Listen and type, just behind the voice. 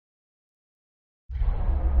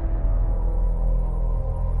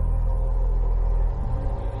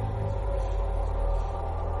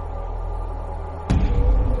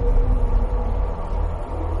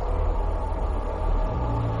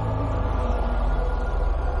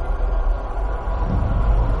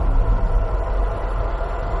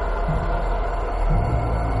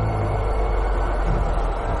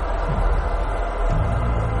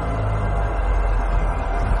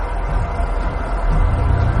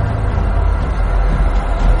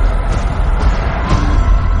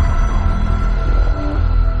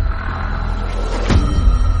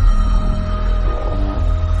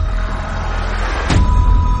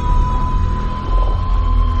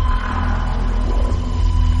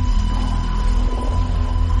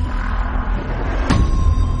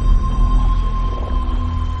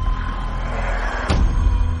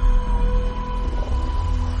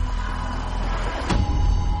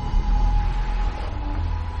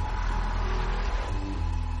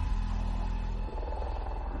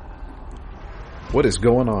What is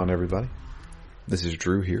going on, everybody? This is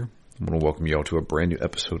Drew here. I want to welcome you all to a brand new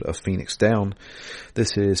episode of Phoenix Down.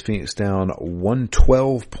 This is Phoenix Down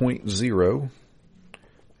 112.0,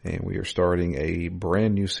 and we are starting a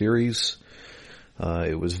brand new series.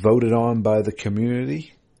 It was voted on by the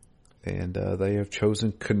community, and they have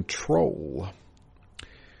chosen Control.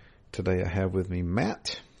 Today I have with me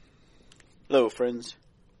Matt. Hello, friends.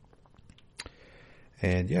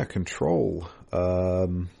 And yeah, Control.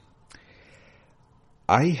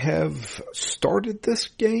 I have started this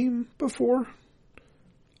game before,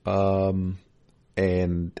 and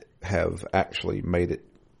have actually made it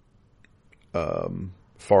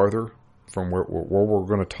farther from where we're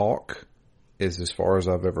going to talk is as far as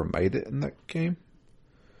I've ever made it in that game.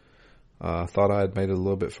 I thought I had made it a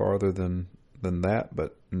little bit farther than that,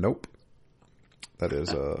 but nope. That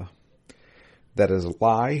is a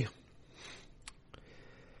lie.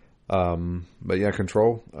 But yeah,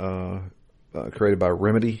 Control. Created by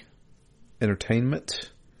Remedy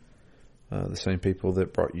Entertainment, the same people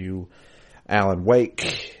that brought you Alan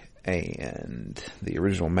Wake and the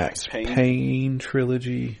original Max Payne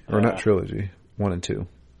trilogy, or not trilogy, 1 and 2.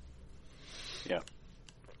 Yeah.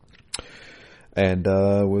 And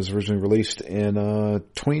was originally released in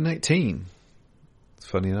 2019. It's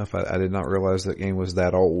funny enough, I did not realize that game was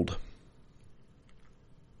that old.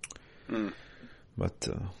 But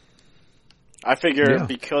I figure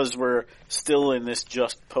because we're still in this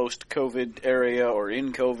just post-COVID area or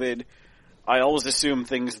in COVID, I always assume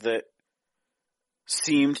things that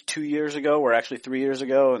seemed 2 years ago were actually 3 years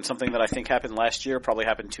ago, and something that I think happened last year probably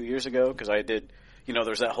happened 2 years ago, because I did,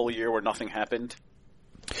 there's that whole year where nothing happened.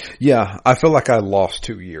 Yeah, I feel like I lost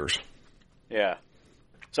 2 years. Yeah.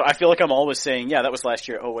 So I feel like I'm always saying, yeah, that was last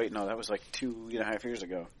year. Oh, wait, no, that was like 2.5 years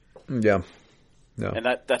ago. Yeah. No. And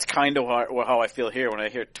that's kind of how I feel here when I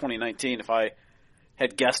hear 2019. If I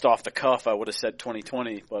had guessed off the cuff, I would have said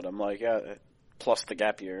 2020. But I'm like, yeah, plus the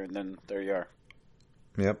gap year, and then there you are.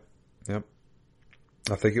 Yep. I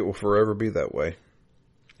think it will forever be that way.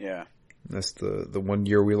 Yeah. That's the 1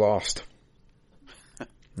 year we lost.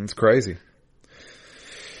 It's crazy.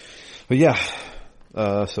 But yeah.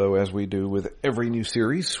 So as we do with every new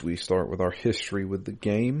series, we start with our history with the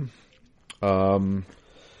game.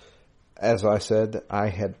 As I said, I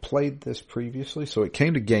had played this previously, so it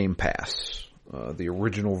came to Game Pass. The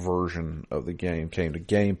original version of the game came to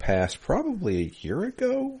Game Pass probably a year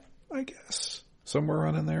ago, I guess. Somewhere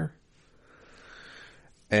around in there.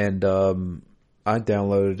 And I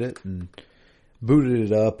downloaded it and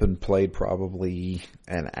booted it up and played probably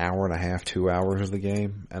an hour and a half, 2 hours of the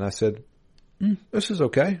game. And I said, this is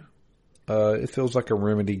okay. It feels like a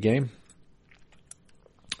Remedy game.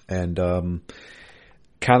 And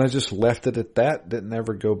kind of just left it at that. Didn't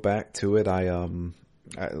ever go back to it. I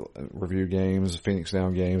review games, Phoenix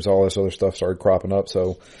Down games, all this other stuff started cropping up,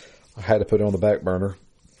 so I had to put it on the back burner.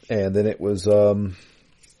 And then it was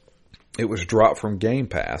dropped from Game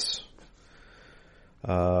Pass.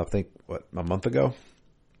 I think a month ago.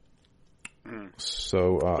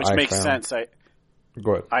 So which makes sense.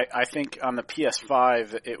 Go ahead. I think on the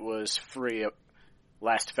PS5 it was free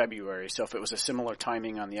last February, so if it was a similar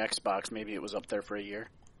timing on the Xbox, maybe it was up there for a year.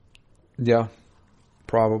 Yeah,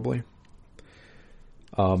 probably.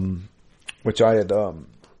 Which I had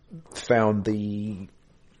found the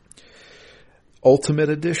Ultimate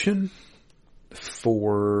Edition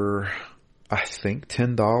for I think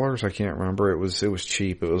 $10. I can't remember. It was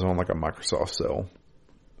cheap. It was on like a Microsoft sale,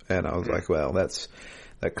 and I was like, well, that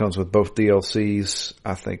comes with both DLCs.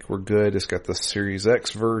 I think we're good. It's got the Series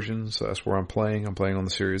X version, so that's where I'm playing. I'm playing on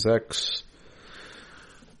the Series X.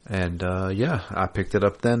 And, I picked it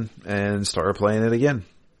up then and started playing it again.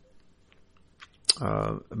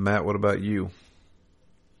 Matt, what about you?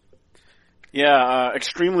 Yeah,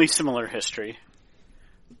 extremely similar history.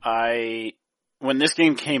 When this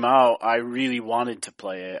game came out, I really wanted to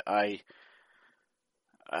play it.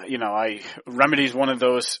 Remedy's one of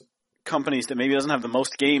those companies that maybe doesn't have the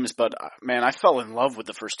most games, but man, I fell in love with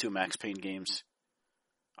the first two Max Payne games.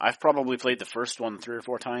 I've probably played the first one 3 or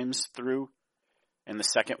 4 times through, and the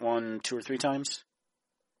second one 2 or 3 times.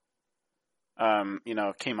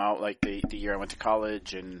 It came out like the year I went to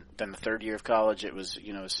college, and then the third year of college, it was,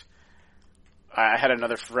 I had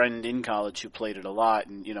another friend in college who played it a lot,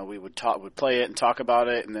 and we would play it and talk about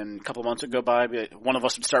it, and then a couple months would go by, one of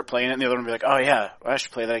us would start playing it, and the other one would be like, oh yeah, I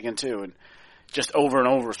should play that again too, and just over and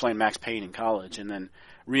over playing Max Payne in college, and then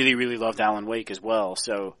really, really loved Alan Wake as well.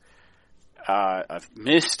 So I've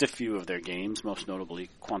missed a few of their games, most notably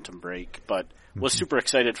Quantum Break, but was super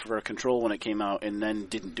excited for Control when it came out, and then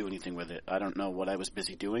didn't do anything with it. I don't know what I was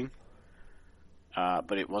busy doing,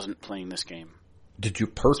 but it wasn't playing this game. Did you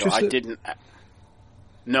purchase so I it? didn't.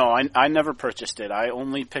 No, I never purchased it. I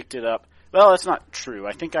only picked it up. Well, that's not true.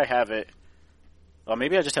 I think I have it. Well,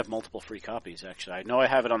 maybe I just have multiple free copies, actually. I know I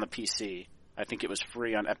have it on the PC. I think it was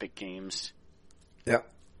free on Epic Games. Yeah.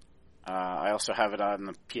 I also have it on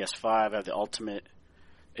the PS5. I have the Ultimate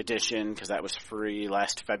Edition because that was free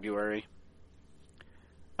last February.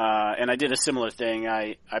 And I did a similar thing.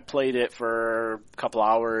 I played it for a couple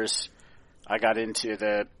hours. I got into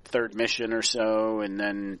the third mission or so and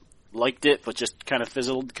then liked it, but just kind of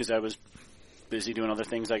fizzled because I was busy doing other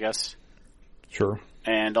things, I guess. Sure.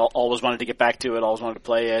 And always wanted to get back to it, always wanted to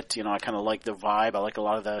play it. I kind of like the vibe. I like a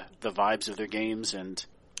lot of the vibes of their games and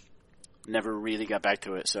never really got back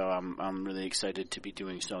to it. So I'm really excited to be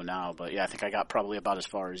doing so now. But yeah, I think I got probably about as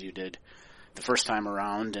far as you did the first time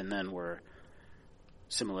around, and then we're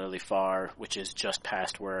similarly far, which is just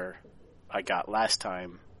past where I got last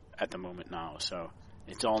time at the moment now. So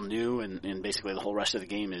it's all new, and basically the whole rest of the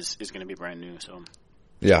game is going to be brand new. So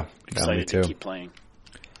yeah, excited to keep playing.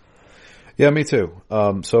 Yeah, me too.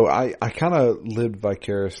 So I kind of lived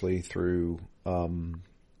vicariously through Ken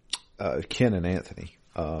and Anthony.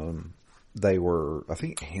 I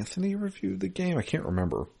think Anthony reviewed the game. I can't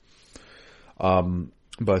remember.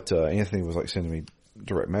 But Anthony was like sending me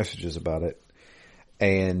direct messages about it.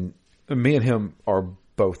 And me and him are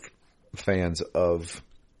both fans of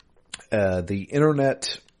the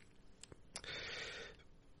internet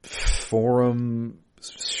forum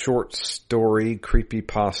short story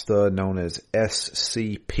creepypasta known as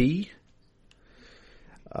SCP.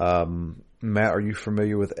 Matt, are you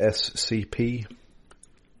familiar with SCP?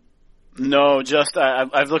 No, just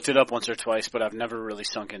I've looked it up once or twice, but I've never really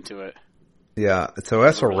sunk into it. Yeah, so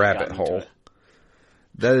that's a rabbit hole.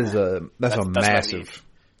 That's a massive,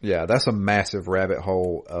 that's a massive rabbit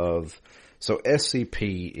hole of, so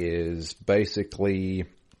SCP is basically,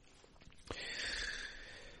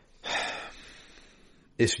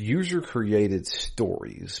 it's user created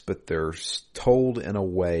stories, but they're told in a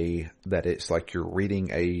way that it's like you're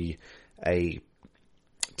reading a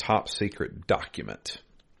top secret document.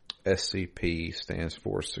 SCP stands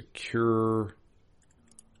for Secure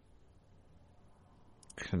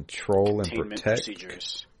Control and Protect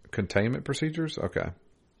Procedures. Containment Procedures. Okay,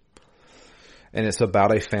 and it's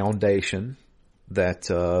about a foundation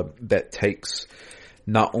that takes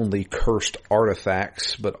not only cursed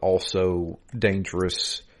artifacts but also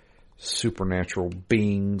dangerous supernatural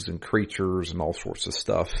beings and creatures and all sorts of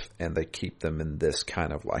stuff, and they keep them in this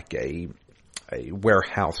kind of like a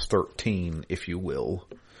warehouse 13, if you will.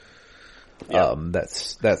 Yeah.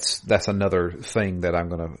 That's another thing that I'm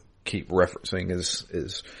going to keep referencing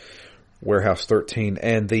is Warehouse 13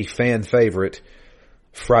 and the fan favorite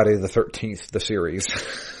Friday the 13th, the series.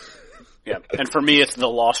 Yeah, and for me it's The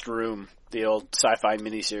Lost Room, the old sci-fi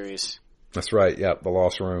miniseries. That's right. Yeah, The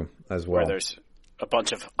Lost Room as well. Where there's a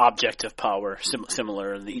bunch of objects of power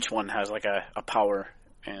similar, and each one has like a power.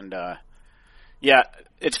 And yeah,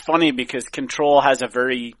 it's funny because Control has a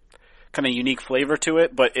very kind of unique flavor to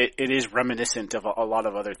it, but it is reminiscent of a lot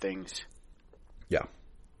of other things. Yeah.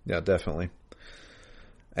 Yeah, definitely.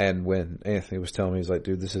 And when Anthony was telling me, he's like,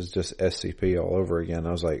 dude, this is just SCP all over again.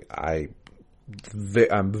 I was like,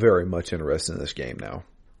 I'm very much interested in this game now.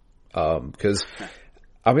 Because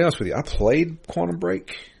I'll be honest with you, I played Quantum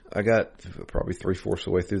Break. I got probably 3/4 of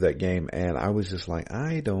the way through that game, and I was just like,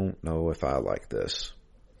 I don't know if I like this.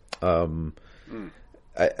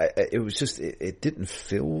 It was just, it didn't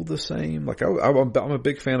feel the same. Like I'm a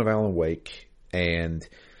big fan of Alan Wake, and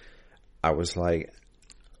I was like,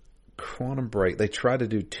 Quantum Break, they try to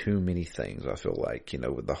do too many things, I feel like,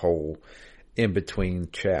 with the whole in between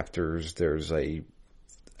chapters, there's an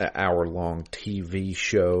hour-long TV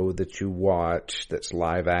show that you watch that's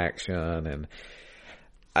live action, and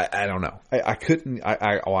I don't know. I couldn't,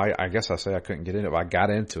 I guess I say I couldn't get into it, but I got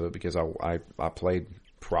into it because I played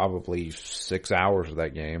probably 6 hours of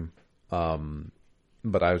that game.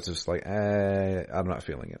 But I was just like, I'm not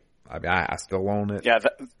feeling it. I mean, I still own it. Yeah,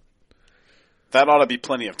 that ought to be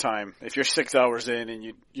plenty of time. If you're 6 hours in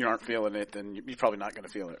and you aren't feeling it, then you're probably not going to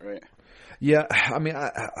feel it, right? Yeah, I mean,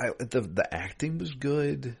 the acting was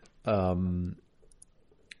good. I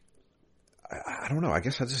don't know. I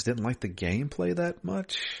guess I just didn't like the gameplay that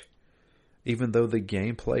much, even though the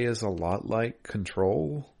gameplay is a lot like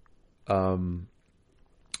Control.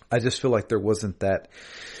 I just feel like there wasn't that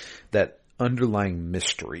underlying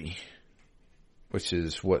mystery, which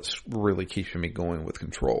is what's really keeping me going with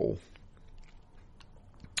Control.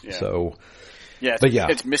 Yeah. So,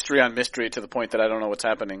 it's mystery on mystery to the point that I don't know what's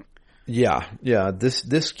happening. Yeah.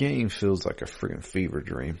 This game feels like a freaking fever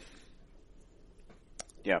dream.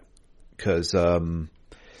 Yeah. Because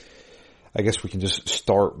I guess we can just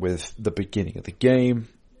start with the beginning of the game.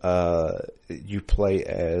 You play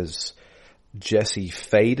as Jesse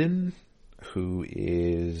Faden, who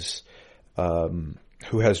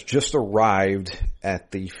has just arrived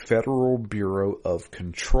at the Federal Bureau of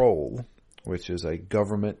Control, which is a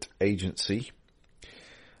government agency.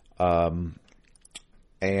 And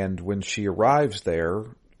when she arrives there,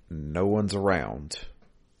 no one's around.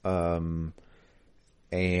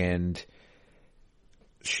 And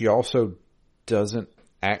she also doesn't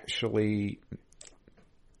actually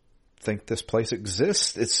think this place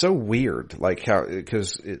exists. It's so weird, like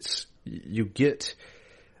because you get,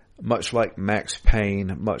 much like Max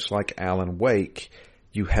Payne, much like Alan Wake,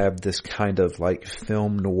 you have this kind of like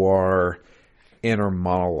film noir inner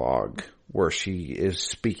monologue where she is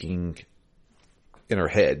speaking in her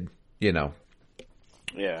head, you know.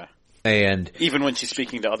 Yeah. And even when she's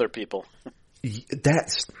speaking to other people.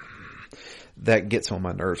 That gets on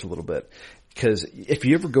my nerves a little bit. Because if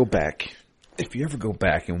you ever go back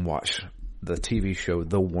and watch the TV show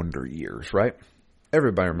The Wonder Years, right?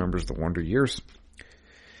 Everybody remembers The Wonder Years.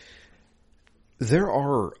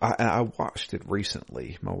 I watched it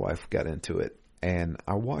recently. My wife got into it, and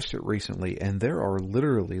I watched it recently, and there are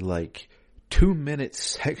literally like 2-minute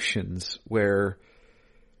sections where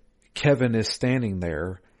Kevin is standing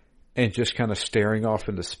there and just kind of staring off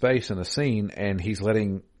into space in a scene, and he's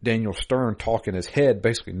letting Daniel Stern talk in his head,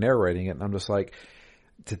 basically narrating it, and I'm just like,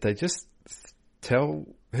 did they just tell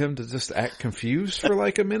him to just act confused for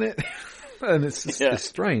like a minute? And it's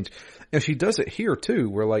strange. And she does it here too,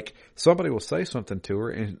 where like somebody will say something to her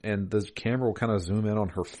and the camera will kind of zoom in on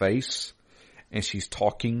her face and she's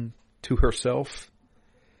talking to herself.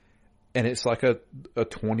 And it's like a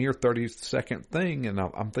 20 or 30 second thing. And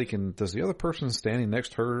I'm thinking, does the other person standing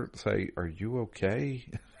next to her say, "Are you okay?"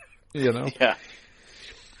 You know? Yeah.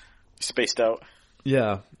 Spaced out.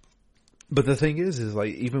 Yeah. But the thing is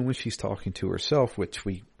like, even when she's talking to herself, which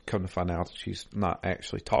we come to find out that she's not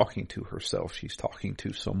actually talking to herself, she's talking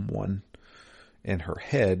to someone in her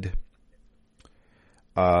head.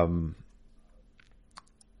 I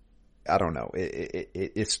don't know.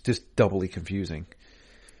 It's just doubly confusing.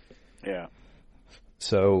 Yeah.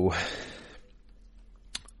 So.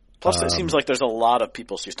 Plus, it seems like there's a lot of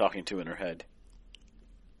people she's talking to in her head.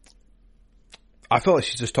 I feel like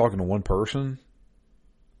she's just talking to one person.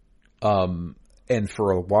 And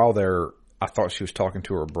for a while there, I thought she was talking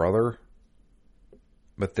to her brother,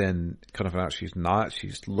 but then kind of found out she's not.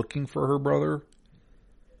 She's looking for her brother.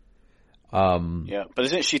 Yeah, but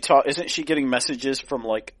isn't she getting messages from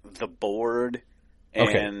like the board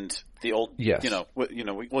and the old? Yes.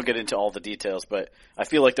 We'll get into all the details, but I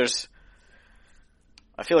feel like there's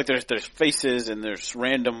faces and there's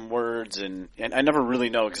random words and I never really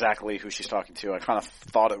know exactly who she's talking to. I kind of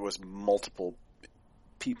thought it was multiple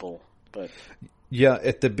people, but. Yeah,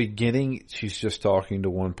 at the beginning, she's just talking to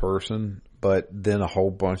one person, but then a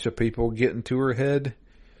whole bunch of people get into her head,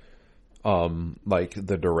 like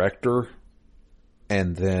the director,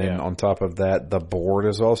 and then on top of that, the board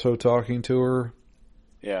is also talking to her.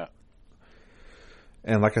 Yeah.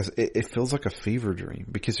 And like I said, it feels like a fever dream,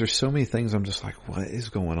 because there's so many things I'm just like, what is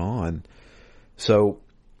going on? So,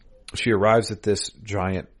 she arrives at this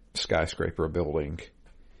giant skyscraper building,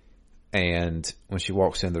 and when she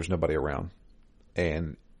walks in, there's nobody around.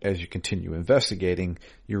 And as you continue investigating,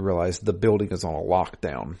 you realize the building is on a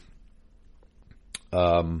lockdown.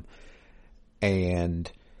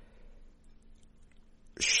 And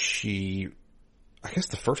I guess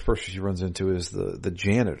the first person she runs into is the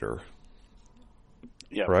janitor.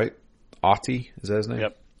 Yeah. Right? Ati, is that his name?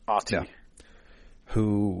 Yep. Ati. Yeah.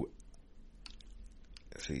 Who,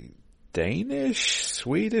 is he Danish?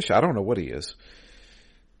 Swedish? I don't know what he is.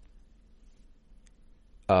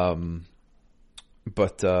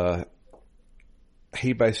 But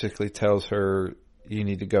he basically tells her, you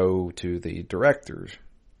need to go to the directors.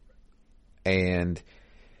 And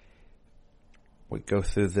we go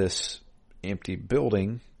through this empty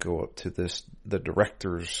building, go up to the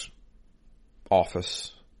director's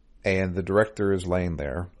office, and the director is laying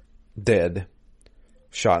there, dead,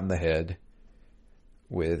 shot in the head,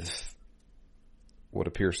 with what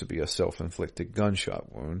appears to be a self-inflicted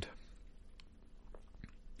gunshot wound.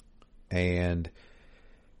 And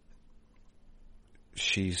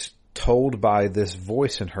she's told by this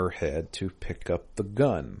voice in her head to pick up the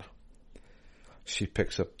gun. She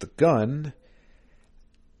picks up the gun,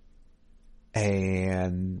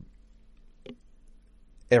 and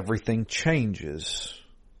everything changes.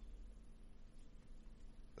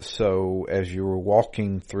 So as you were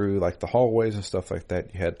walking through like the hallways and stuff like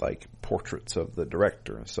that, you had like portraits of the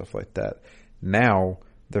director and stuff like that. Now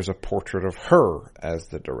there's a portrait of her as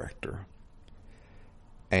the director.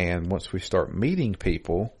 And once we start meeting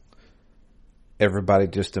people, everybody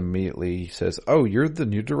just immediately says, "Oh, you're the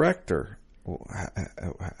new director." Well,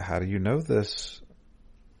 how do you know this?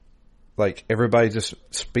 Like, everybody just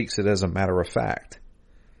speaks it as a matter of fact.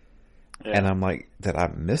 Yeah. And I'm like, did I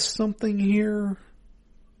miss something here?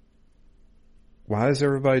 Why does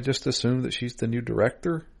everybody just assume that she's the new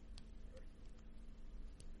director?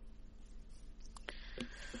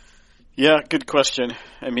 Yeah, good question.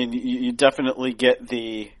 I mean, you definitely get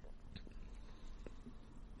the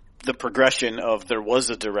progression of there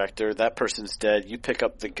was a director, that person's dead, you pick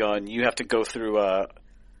up the gun, you have to go through a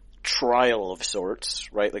trial of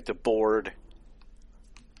sorts, right? Like the board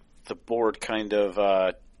kind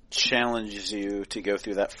of challenges you to go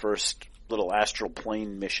through that first little astral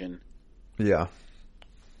plane mission. Yeah.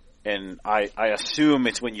 And I assume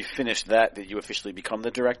it's when you finish that you officially become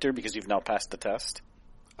the director because you've now passed the test.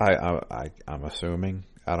 I'm assuming.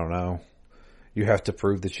 I don't know. You have to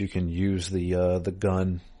prove that you can use the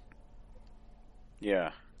gun.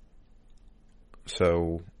 Yeah.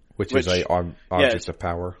 So, which is a object of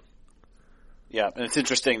power. Yeah, and it's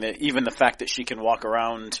interesting that even the fact that she can walk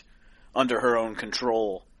around under her own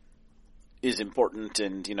control is important,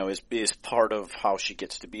 and is part of how she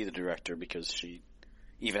gets to be the director because she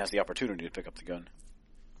even has the opportunity to pick up the gun.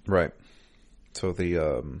 Right. So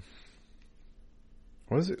the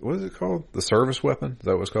what is it called? The service weapon? Is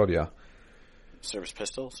that what it's called? Yeah. Service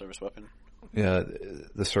pistol, service weapon. Yeah,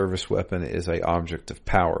 the service weapon is a object of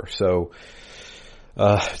power. So,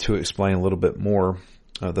 to explain a little bit more,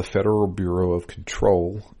 the Federal Bureau of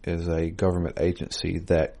Control is a government agency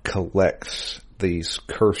that collects these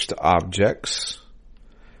cursed objects,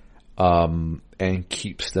 and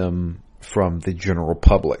keeps them from the general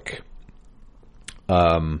public.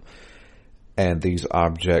 And these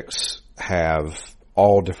objects have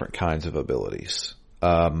all different kinds of abilities.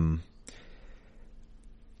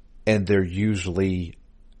 And they're usually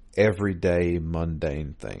everyday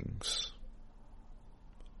mundane things.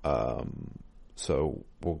 So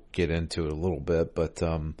we'll get into it a little bit, but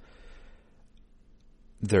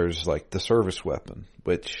there's like the service weapon,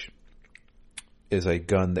 which is a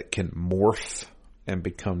gun that can morph and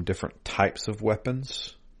become different types of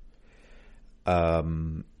weapons.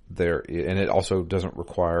 And it also doesn't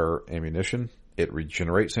require ammunition. It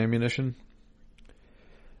regenerates ammunition.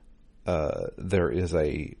 There is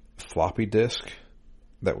a floppy disk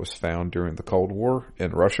that was found during the Cold War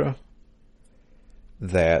in Russia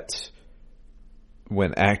that,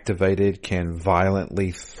 when activated, can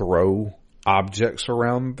violently throw objects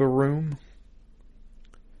around the room.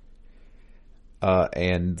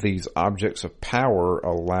 And these objects of power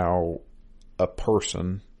allow a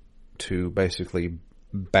person to basically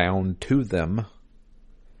bound to them,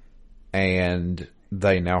 and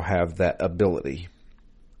they now have that ability.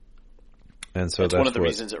 And so that's one of the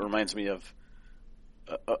reasons it reminds me of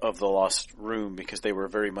the Lost Room, because they were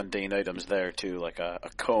very mundane items there too, like a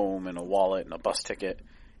comb and a wallet and a bus ticket,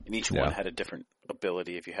 and each one had a different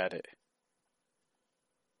ability if you had it.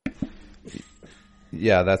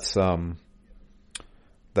 Yeah, that's kind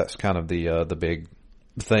of the big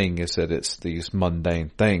thing, is that it's these mundane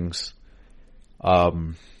things.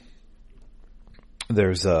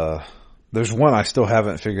 There's one I still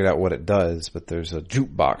haven't figured out what it does, but there's a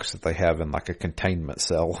jukebox that they have in like a containment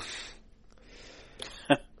cell.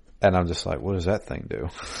 And I'm just like, what does that thing do?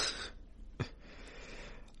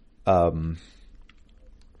 But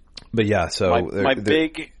yeah, so my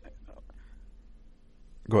big.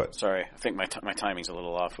 Go ahead. Sorry, I think my timing's a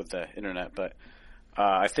little off with the internet, but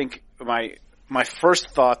I think my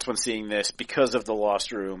first thoughts when seeing this, because of the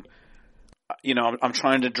Lost Room, I'm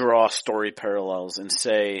trying to draw story parallels and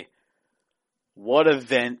say, what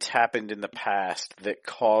event happened in the past that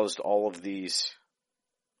caused all of these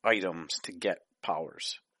items to get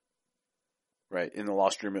powers? Right? In the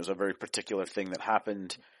Lost Room, it was a very particular thing that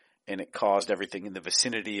happened, and it caused everything in the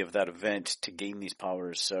vicinity of that event to gain these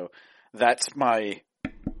powers. So that's my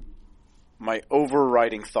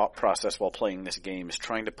overriding thought process while playing this game, is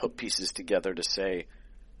trying to put pieces together to say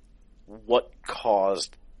what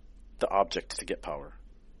caused the object to get power.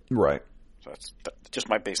 Right. So that's just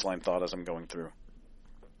my baseline thought as I'm going through.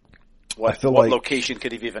 What location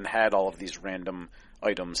could have even had all of these random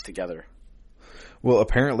items together? Well,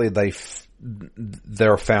 apparently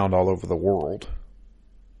they're found all over the world.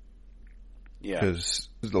 Yeah. Because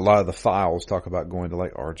a lot of the files talk about going to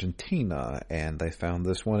like Argentina, and they found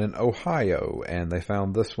this one in Ohio, and they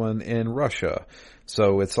found this one in Russia.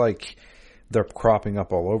 So it's like they're cropping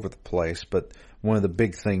up all over the place. But one of the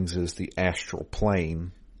big things is the astral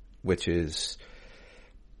plane, which is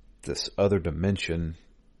this other dimension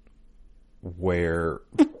where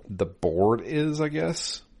the board is, I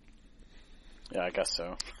guess. Yeah, I guess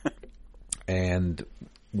so. And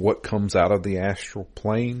what comes out of the astral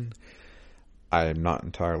plane, I am not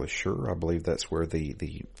entirely sure. I believe that's where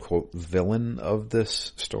the quote villain of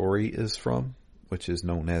this story is from, which is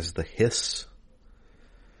known as the Hiss.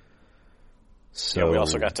 So yeah, we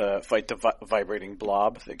also got to fight the vibrating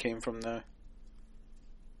blob that came from the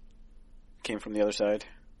other side.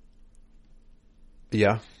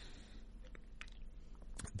 Yeah.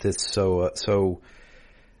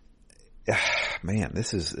 Man,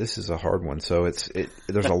 this is a hard one. So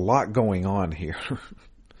there's a lot going on here.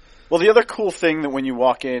 Well, the other cool thing that when you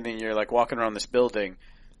walk in and you're like walking around this building,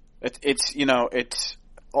 it's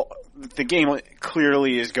the game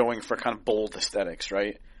clearly is going for kind of bold aesthetics,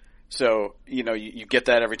 right? So, you get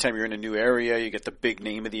that every time you're in a new area. You get the big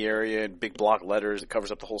name of the area in big block letters that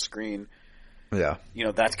covers up the whole screen. Yeah.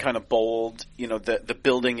 That's kind of bold. The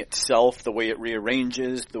building itself, the way it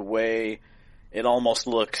rearranges, the way it almost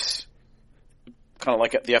looks kind of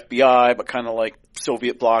like the FBI, but kind of like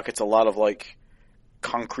Soviet bloc. It's a lot of like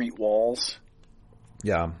concrete walls.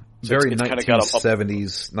 Yeah. So Very it's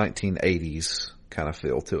 1970s, 1980s kind of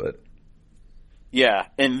feel to it. Yeah.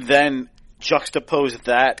 And then juxtapose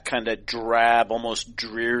that kind of drab, almost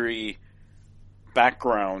dreary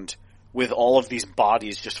background with all of these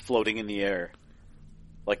bodies just floating in the air.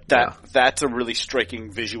 Like that, That's a really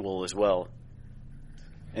striking visual as well.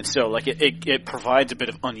 And so, like, it provides a bit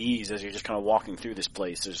of unease as you're just kind of walking through this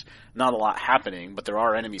place. There's not a lot happening, but there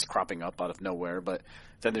are enemies cropping up out of nowhere, but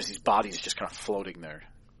then there's these bodies just kind of floating there.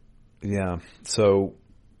 Yeah. So,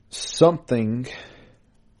 something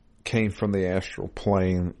came from the astral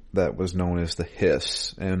plane that was known as the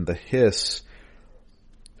Hiss. And the Hiss,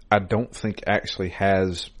 I don't think actually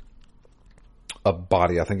has a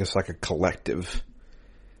body. I think it's like a collective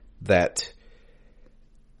that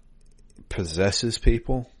possesses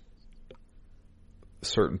people.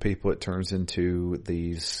 Certain people it turns into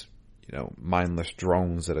these, mindless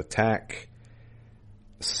drones that attack.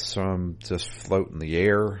 Some just float in the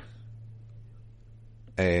air.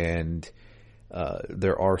 And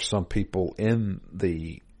there are some people in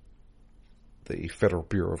the Federal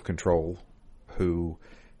Bureau of Control who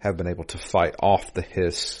have been able to fight off the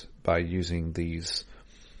Hiss by using these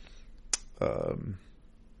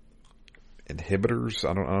inhibitors.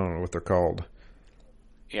 I don't know what they're called.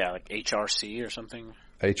 Yeah, like HRC or something.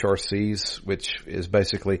 HRCs, which is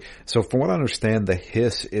basically, so from what I understand, the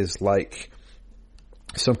Hiss is like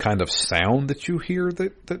some kind of sound that you hear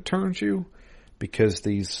that turns you, because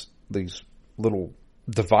these little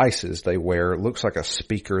devices they wear, it looks like a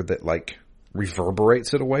speaker that like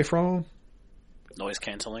reverberates it away from them. Noise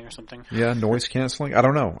canceling or something? Yeah, noise canceling. I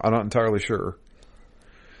don't know. I'm not entirely sure.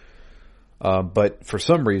 But for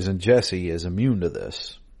some reason, Jessie is immune to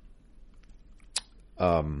this.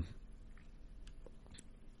 And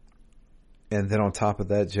then on top of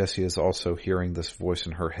that, Jessie is also hearing this voice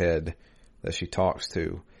in her head that she talks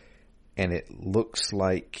to. And it looks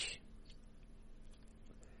like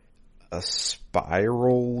a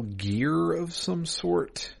spiral gear of some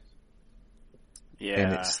sort. Yeah.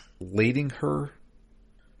 And it's leading her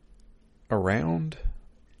around.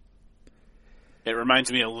 It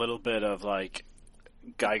reminds me a little bit of like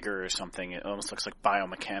Geiger or something. It almost looks like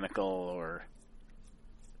biomechanical or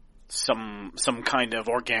some kind of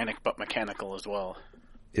organic but mechanical as well.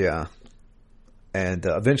 Yeah. And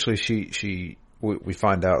eventually we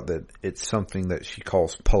find out that it's something that she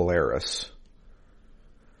calls Polaris.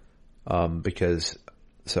 Because,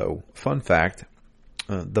 fun fact,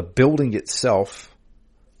 the building itself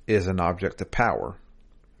is an object of power.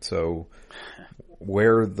 So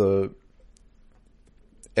where the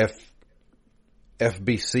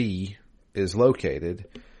FBC is located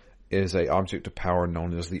is a object of power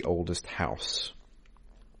known as the Oldest House.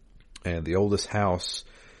 And the Oldest House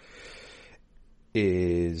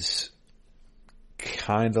is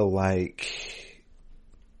kind of like,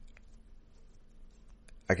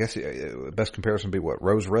 I guess the best comparison would be what?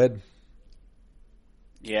 Rose Red?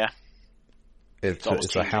 Yeah.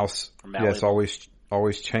 It's a house. Yeah, it's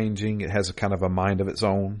always changing. It has a kind of a mind of its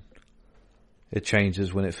own. It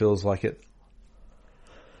changes when it feels like it.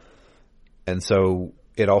 And so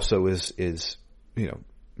it also is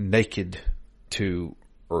naked to,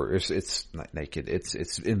 or it's not naked.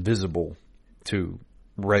 It's invisible to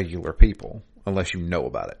regular people unless you know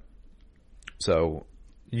about it. So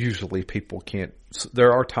usually people can't.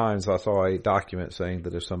 There are times I saw a document saying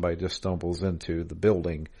that if somebody just stumbles into the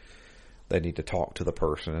building, they need to talk to the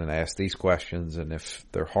person and ask these questions. And if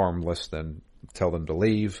they're harmless, then tell them to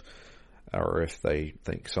leave. Or if they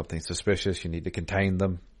think something's suspicious, you need to contain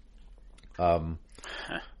them.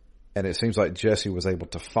 And it seems like Jessie was able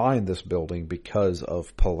to find this building because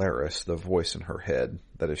of Polaris, the voice in her head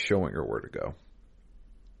that is showing her where to go.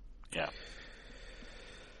 Yeah.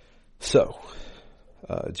 So,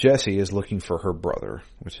 Jessie is looking for her brother,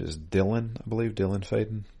 which is Dylan, I believe, Dylan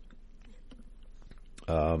Faden.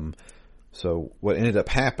 So what ended up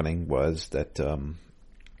happening was that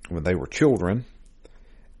when they were children,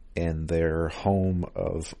 in their home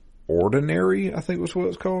of Ordinary, I think was what it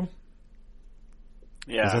was called.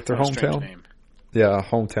 Yeah, is that their hometown? Name. Yeah,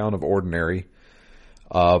 hometown of Ordinary.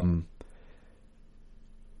 Her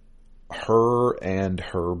and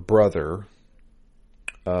her brother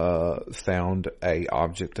found a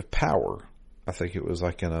object of power. I think it was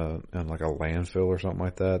like in a landfill or something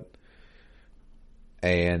like that.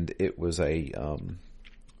 And it was a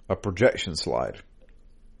projection slide.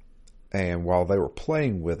 And while they were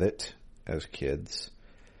playing with it as kids,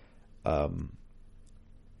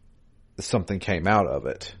 something came out of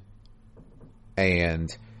it.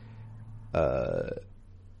 And that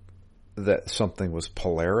something was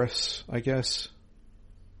Polaris, I guess.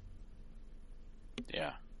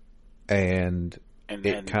 Yeah. And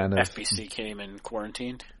then FBC came and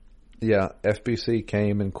quarantined? Yeah, FBC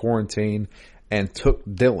came and quarantined and took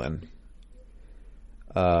Dylan.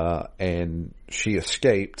 And she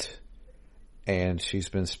escaped. And she's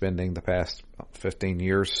been spending the past 15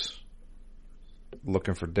 years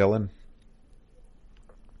looking for Dylan.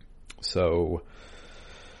 So,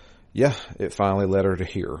 yeah, it finally led her to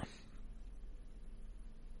here.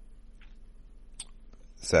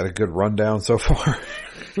 Is that a good rundown so far?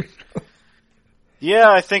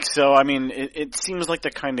 Yeah, I think so. I mean, it seems like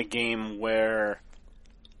the kind of game where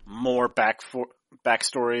more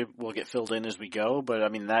backstory will get filled in as we go, but I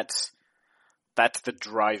mean, that's the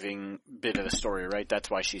driving bit of the story, right? That's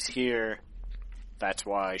why she's here. That's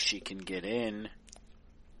why she can get in.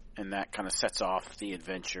 And that kind of sets off the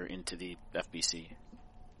adventure into the FBC.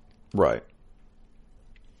 Right.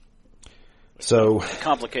 So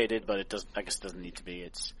complicated, but I guess it doesn't need to be.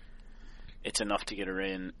 It's enough to get her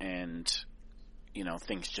in, and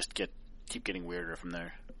things just keep getting weirder from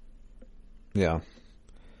there. Yeah.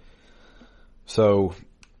 So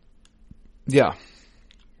yeah.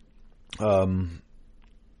 I'm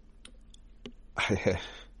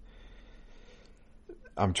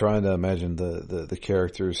trying to imagine the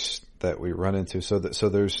characters that we run into. So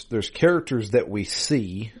there's characters that we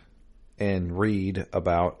see and read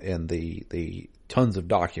about in the tons of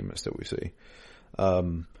documents that we see.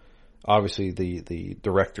 Obviously the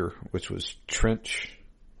director, which was Trench,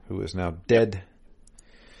 who is now dead.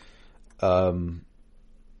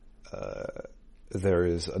 There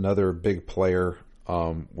is another big player,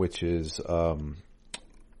 which is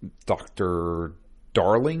Dr.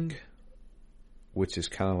 Darling, which is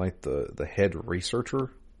kind of like the head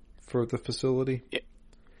researcher for the facility.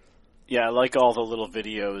 Yeah, I like all the little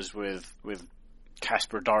videos with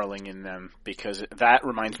Casper Darling in them, because that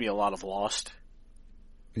reminds me a lot of Lost.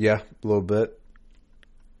 Yeah, a little bit.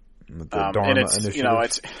 The Dharma and it's,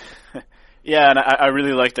 initiative. Yeah, and I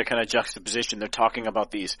really like the kind of juxtaposition. They're talking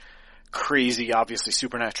about these crazy, obviously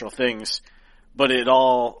supernatural things, but it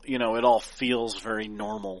all feels very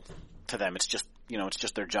normal to them. It's just, it's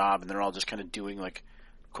just their job, and they're all just kind of doing like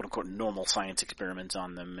quote unquote normal science experiments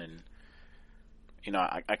on them. And,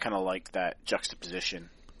 I kind of like that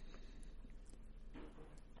juxtaposition.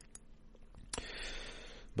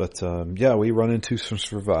 But, we run into some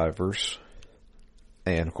survivors,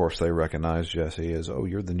 and of course they recognize Jessie as, oh,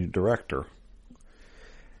 you're the new director.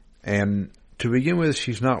 And to begin with,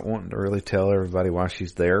 she's not wanting to really tell everybody why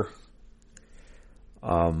she's there.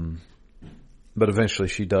 But eventually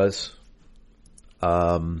she does.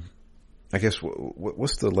 I guess,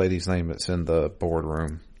 what's the lady's name that's in the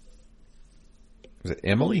boardroom? Is it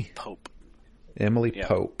Emily? Pope. Emily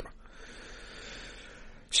Pope.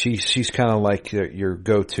 She's kind of like your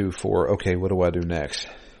go-to for, okay, what do I do next?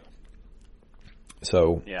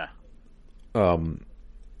 So, yeah.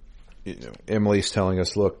 Emily's telling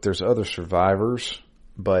us, look, there's other survivors,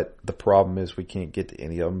 but the problem is we can't get to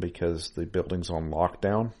any of them because the building's on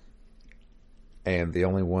lockdown. And the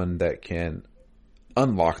only one that can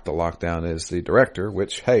unlock the lockdown is the director,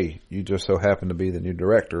 which, hey, you just so happen to be the new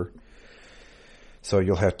director. So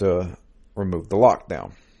you'll have to remove the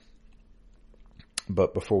lockdown.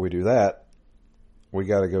 But before we do that, we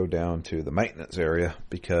got to go down to the maintenance area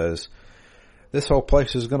because this whole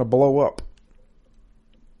place is going to blow up.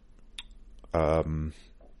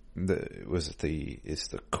 It's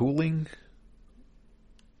the cooling,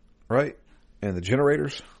 right? And the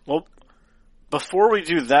generators? Well, before we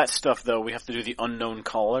do that stuff, though, we have to do the unknown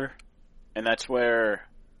caller. And that's where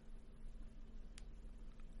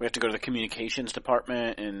We have to go to the communications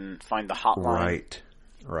department and find the hotline.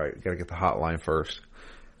 Right. Got to get the hotline first,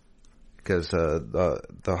 because the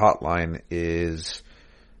hotline is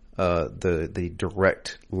the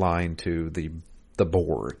direct line to the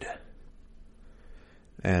board,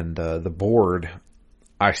 and the board,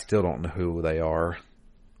 I still don't know who they are.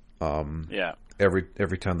 Yeah.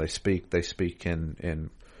 Every time they speak in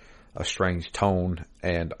a strange tone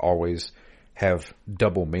and always have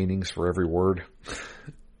double meanings for every word.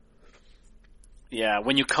 Yeah,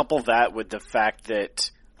 when you couple that with the fact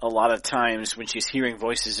that a lot of times when she's hearing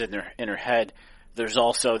voices in her head, there's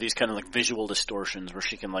also these kind of like visual distortions where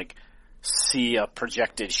she can like see a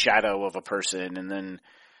projected shadow of a person, and then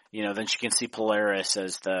then she can see Polaris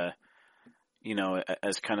as the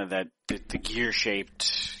as kind of that the gear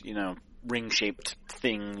shaped ring shaped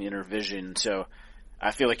thing in her vision. So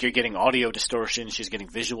I feel like you're getting audio distortions. She's getting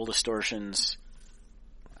visual distortions.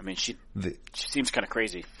 I mean, she seems kind of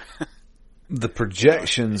crazy. The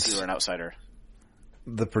projections. If you were an outsider.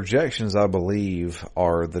 The projections, I believe,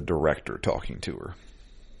 are the director talking to her.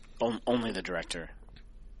 Only the director.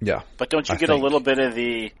 Yeah, but don't you get a little bit of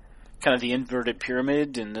the kind of the inverted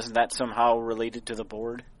pyramid, and isn't that somehow related to the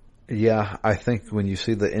board? Yeah, I think when you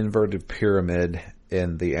see the inverted pyramid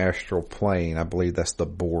in the astral plane, I believe that's the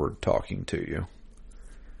board talking to you.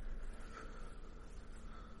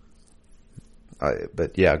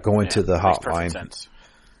 But yeah, going to the hotline. Sense.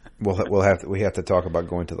 We have to talk about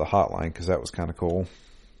going to the hotline, because that was kind of cool.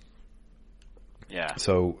 Yeah.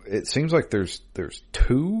 So it seems like there's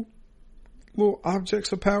two little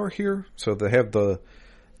objects of power here. So they have the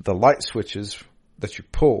light switches that you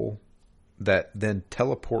pull that then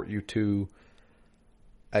teleport you to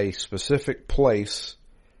a specific place,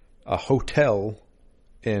 a hotel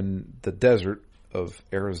in the desert of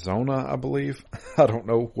Arizona, I believe. I don't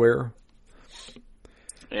know where.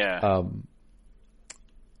 Yeah.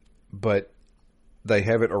 But they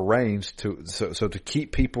have it arranged to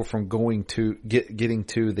keep people from going to getting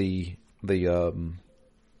to the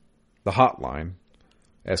hotline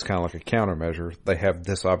as kind of like a countermeasure. They have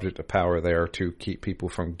this object of power there to keep people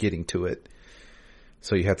from getting to it.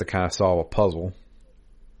 So you have to kind of solve a puzzle.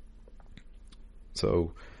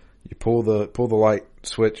 So you pull the light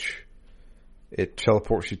switch, it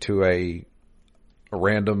teleports you to a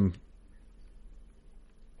random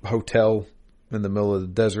hotel in the middle of the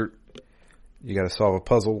desert. You got to solve a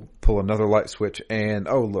puzzle, pull another light switch, and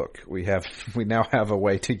oh look, we now have a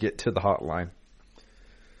way to get to the hotline.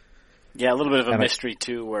 Yeah, a little bit of a mystery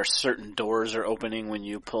too, where certain doors are opening when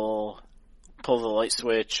you pull the light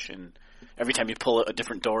switch, and every time you pull it, a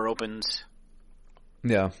different door opens.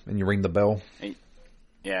 Yeah, and you ring the bell.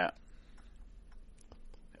 Yeah.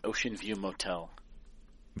 Ocean View Motel.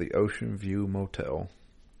 The Ocean View Motel.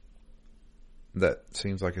 That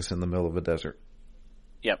seems like it's in the middle of a desert.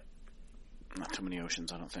 Yep. Not too many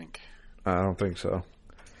oceans, I don't think. I don't think so.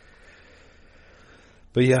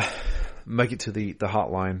 But yeah, make it to the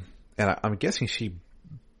hotline. And I'm guessing she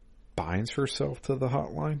binds herself to the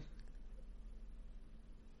hotline?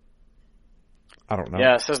 I don't know.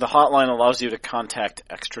 Yeah, it says the hotline allows you to contact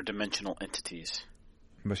extra-dimensional entities.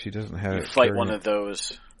 But she doesn't have... You fight one of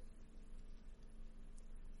those...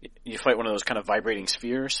 You fight one of those kind of vibrating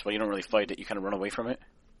spheres. Well, you don't really fight it. You kind of run away from it.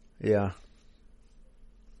 Yeah.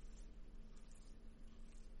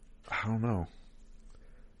 I don't know.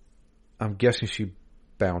 I'm guessing she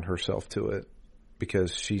bound herself to it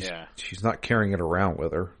because she's not carrying it around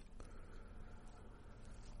with her.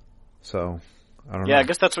 So, I don't know. Yeah, I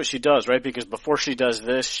guess that's what she does, right? Because before she does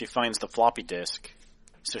this, she finds the floppy disk.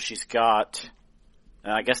 So she's got...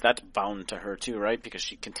 And I guess that's bound to her too, right? Because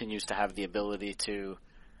she continues to have the ability to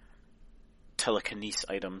telekinesis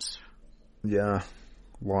items. Yeah,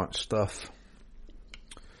 launch stuff.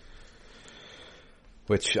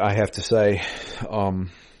 Which I have to say, out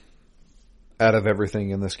of everything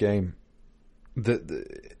in this game,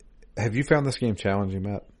 have you found this game challenging,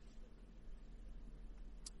 Matt?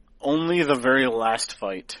 Only the very last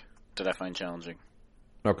fight did I find challenging.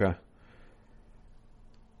 Okay.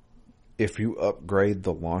 If you upgrade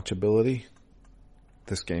the launch ability,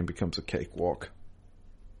 this game becomes a cakewalk.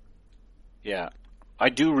 Yeah. I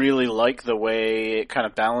do really like the way it kind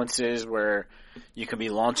of balances where you can be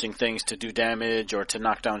launching things to do damage or to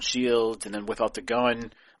knock down shields, and then without the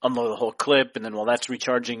gun, unload the whole clip, and then while that's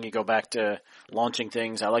recharging, you go back to launching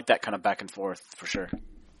things. I like that kind of back and forth, for sure.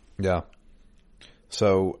 Yeah.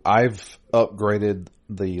 So I've upgraded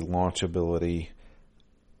the launch ability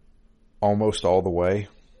almost all the way.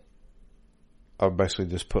 I've basically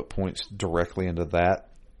just put points directly into that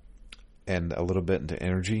and a little bit into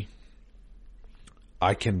energy.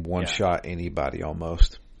 I can one-shot anybody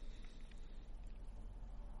almost.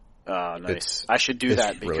 Oh, nice. I should do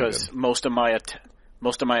that really because good. most of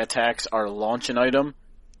my attacks are launch an item,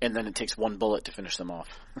 and then it takes one bullet to finish them off.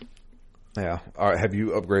 Yeah. All right. Have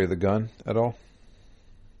you upgraded the gun at all?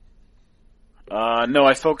 No,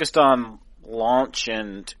 I focused on launch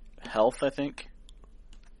and health, I think.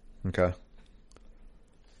 Okay.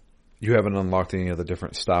 You haven't unlocked any of the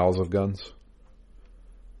different styles of guns?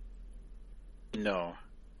 No.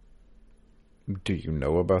 Do you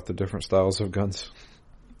know about the different styles of guns?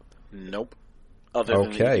 Nope. Other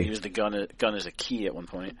than you can use the gun as a key at one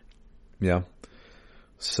point. Yeah.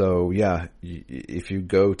 So yeah, if you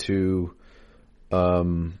go to,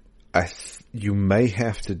 you may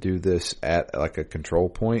have to do this at like a control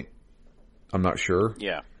point. I'm not sure.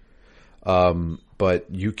 Yeah.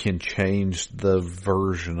 But you can change the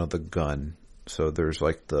version of the gun. So there's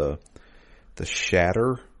like the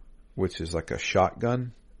Shatter, which is like a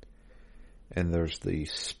shotgun. And there's the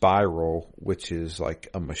Spiral, which is like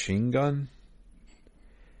a machine gun.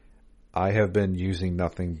 I have been using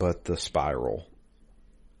nothing but the Spiral.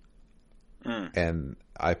 And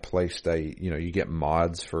I placed you get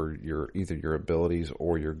mods for either your abilities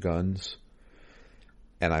or your guns.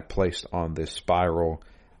 And I placed on this Spiral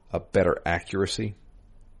a better accuracy.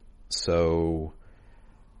 So,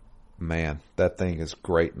 man, that thing is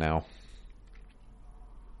great now.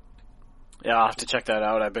 Yeah, I'll have to check that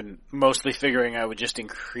out. I've been mostly figuring I would just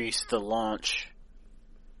increase the launch.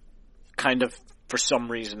 Kind of, for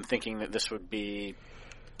some reason, thinking that this would be,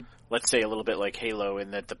 let's say, a little bit like Halo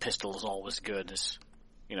in that the pistol is always good. It's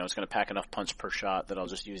going to pack enough punch per shot that I'll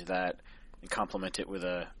just use that and complement it with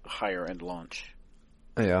a higher end launch.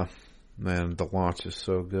 Yeah, man, the launch is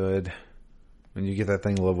so good. When you get that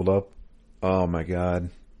thing leveled up, oh my god!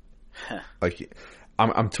 Like,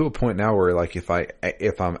 I'm to a point now where like if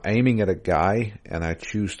I'm aiming at a guy and I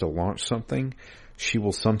choose to launch something, she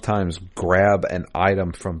will sometimes grab an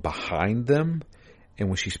item from behind them, and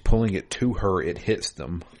when she's pulling it to her, it hits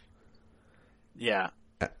them. Yeah,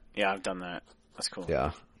 I've done that. That's cool.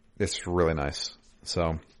 Yeah, it's really nice.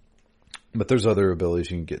 So, but there's other abilities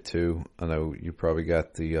you can get too. I know you probably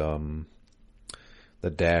got the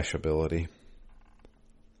dash ability.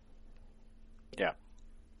 Yeah.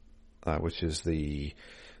 Which is the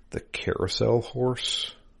carousel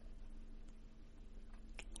horse.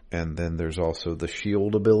 And then there's also the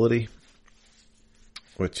shield ability,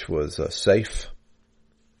 which was safe.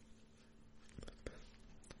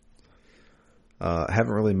 I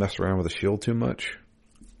haven't really messed around with the shield too much.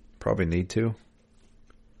 Probably need to.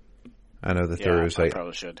 I know that I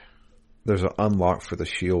probably should. There's an unlock for the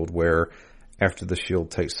shield where after the shield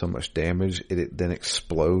takes so much damage, it then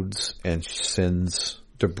explodes and sends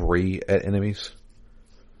debris at enemies.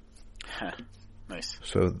 Nice.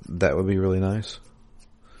 So that would be really nice.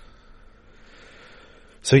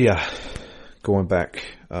 So yeah, going back,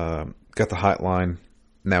 got the hotline.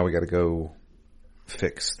 Now we got to go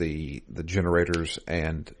fix the generators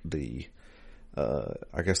and the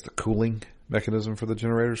I guess the cooling mechanism for the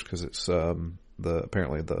generators, because it's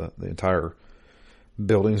apparently the entire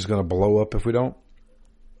building is going to blow up if we don't.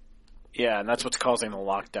 Yeah, and that's what's causing the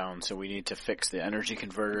lockdown. So we need to fix the energy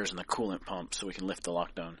converters and the coolant pump so we can lift the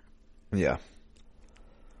lockdown. Yeah.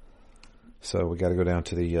 So we got to go down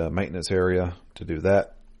to the maintenance area to do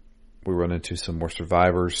that. We run into some more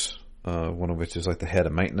survivors, one of which is like the head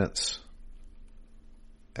of maintenance.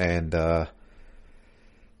 And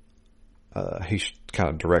he kind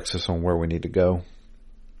of directs us on where we need to go.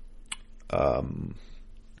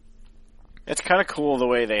 It's kind of cool the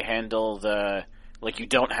way they handle like you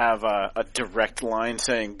don't have a direct line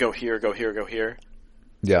saying go here, go here, go here.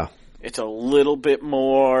 Yeah. It's a little bit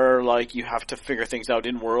more like you have to figure things out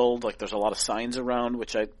in world. Like there's a lot of signs around,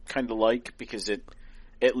 which I kind of like because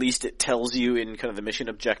at least it tells you in kind of the mission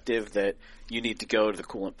objective that you need to go to the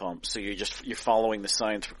coolant pump. So you're following the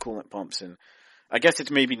signs for coolant pumps, and I guess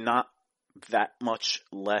it's maybe not that much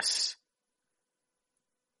less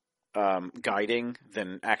guiding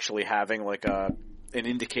than actually having like an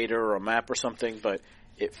indicator or a map or something, but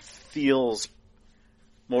it feels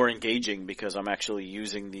more engaging because I'm actually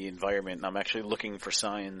using the environment and I'm actually looking for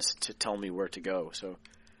signs to tell me where to go. So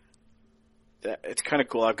it's kind of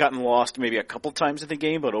cool. I've gotten lost maybe a couple times in the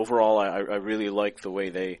game, but overall I really like the way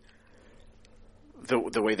they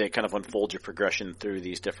kind of unfold your progression through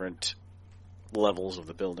these different levels of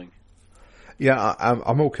the building. Yeah,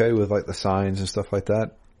 I'm okay with like the signs and stuff like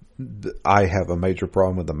that. I have a major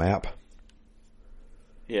problem with the map.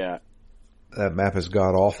 Yeah. That map is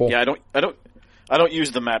god awful. Yeah, I don't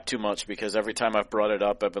use the map too much because every time I've brought it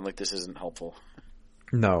up, I've been like, this isn't helpful.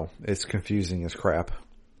 No, it's confusing as crap.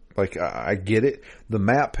 Like, I get it. The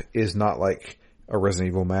map is not like a Resident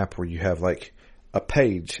Evil map where you have like a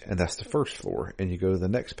page, and that's the first floor. And you go to the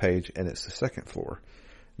next page, and it's the second floor.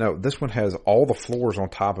 Now, this one has all the floors on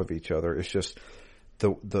top of each other. It's just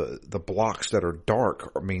the blocks that are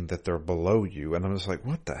dark mean that they're below you. And I'm just like,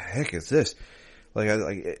 what the heck is this?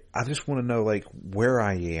 I just want to know, like, where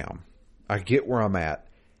I am. I get where I'm at,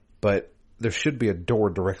 but there should be a door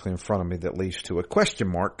directly in front of me that leads to a question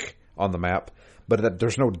mark on the map, but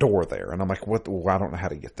there's no door there. And I'm like, what? Well, I don't know how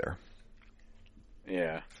to get there.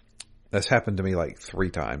 Yeah. That's happened to me like 3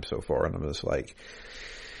 times so far, and I'm just like,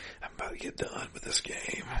 I'm about to get done with this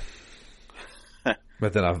game.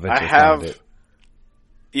 But then I've eventually found it.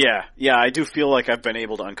 Yeah, I do feel like I've been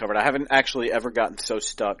able to uncover it. I haven't actually ever gotten so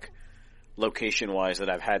stuck location-wise that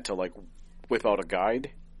I've had to, like, whip out a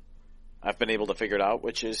guide. I've been able to figure it out,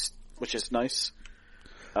 which is nice.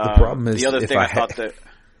 The problem is, the other thing I thought that.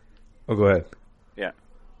 Oh, go ahead. Yeah,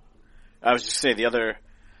 I was just saying the other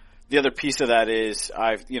piece of that is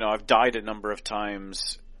I've died a number of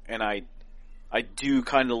times, and I do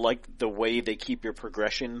kind of like the way they keep your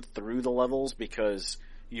progression through the levels, because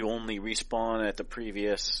you only respawn at the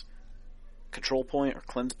previous control point or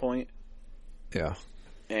cleanse point. Yeah,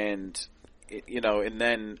 and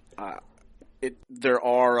then there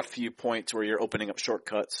are a few points where you're opening up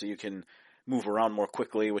shortcuts so you can move around more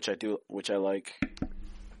quickly, which I like.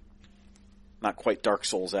 Not quite Dark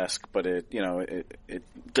Souls-esque, but it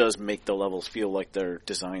does make the levels feel like they're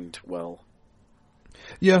designed well.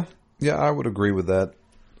 Yeah, I would agree with that.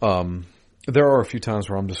 There are a few times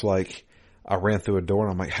where I'm just like, I ran through a door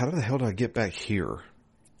and I'm like, how the hell did I get back here?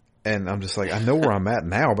 And I'm just like, I know where I'm at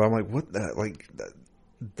now, but I'm like, what the, like,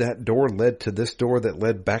 that door led to this door that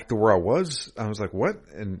led back to where I was? I was like, what?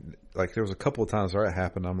 And like, there was a couple of times where it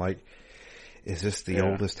happened. I'm like, is this the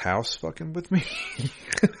oldest house fucking with me?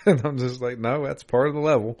 And I'm just like, no, that's part of the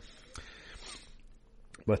level.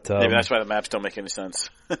 But maybe that's why the maps don't make any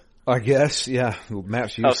sense. I guess, yeah. The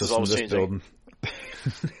maps useless in this building.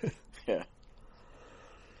 Yeah.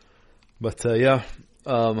 But so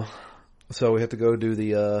we have to go do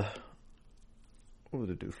the. What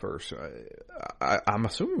would it do first? I'm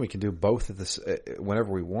assuming we can do both of this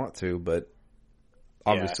whenever we want to, but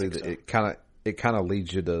obviously it kind of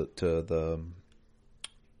leads you to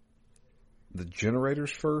the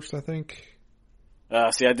generators first, I think.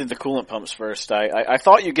 See, I did the coolant pumps first. I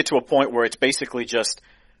thought you'd get to a point where it's basically just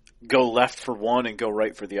go left for one and go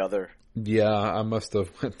right for the other. Yeah, I must have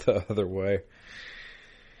went the other way.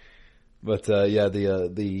 But the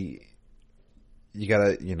you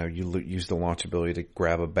gotta you use the launch ability to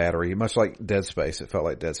grab a battery, much like Dead Space. It felt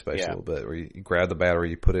like Dead Space a little bit, where you grab the battery,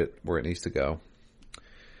 you put it where it needs to go.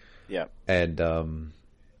 Yeah, and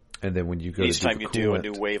then when you go each to time you do, a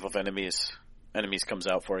new wave of enemies comes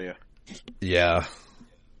out for you. Yeah,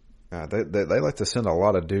 they like to send a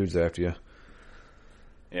lot of dudes after you.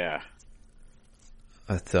 Yeah.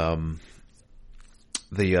 At the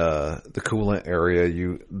coolant area,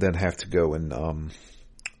 you then have to go and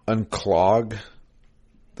unclog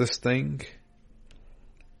this thing,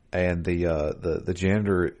 and the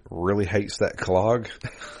janitor really hates that clog.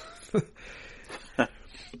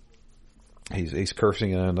 He's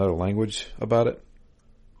cursing in another language about it,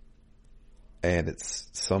 and it's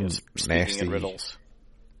some nasty in riddles.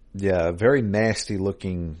 Yeah, very nasty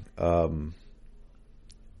looking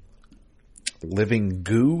living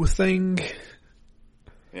goo thing.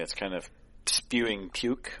 Yeah, it's kind of spewing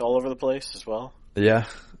puke all over the place as well. Yeah.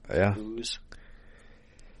 Ooze.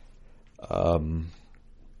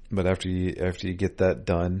 But after you get that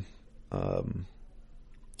done,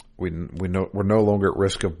 we're no longer at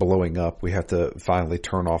risk of blowing up. We have to finally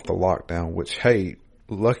turn off the lockdown, which, hey,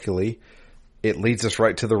 luckily, it leads us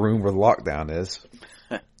right to the room where the lockdown is.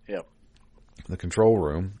 Yep. The control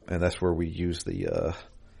room, and that's where we use the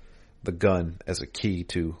gun as a key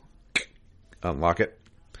to unlock it.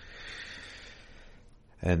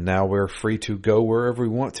 And now we're free to go wherever we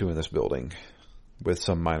want to in this building, with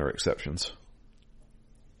some minor exceptions.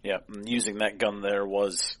 Yeah, using that gun there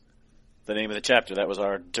was the name of the chapter. That was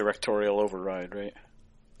our directorial override, right?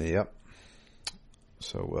 Yep.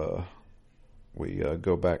 So we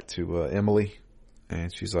go back to Emily,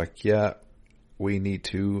 and she's like, yeah, we need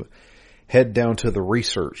to head down to the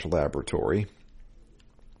research laboratory,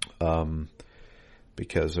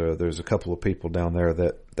 because there's a couple of people down there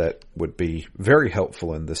that would be very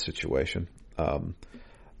helpful in this situation.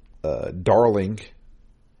 Darling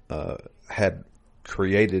had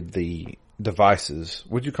created the devices.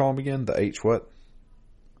 What'd you call them again? The H what?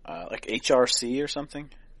 Like HRC or something?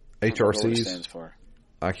 HRCs? I don't know what it stands for.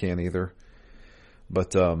 I can't either.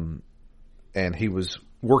 But, and he was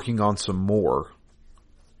working on some more.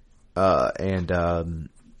 And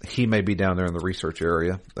he may be down there in the research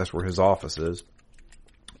area. That's where his office is.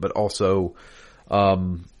 but also,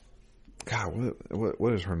 God,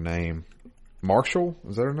 what is her name? Marshall?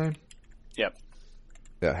 Is that her name? Yep.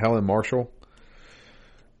 Yeah, Helen Marshall.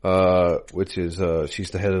 Which is,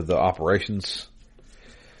 she's the head of the operations.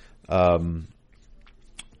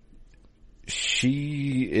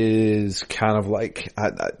 She is kind of like,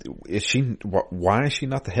 why is she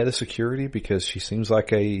not the head of security? Because she seems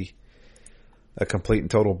like a complete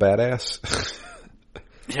and total badass.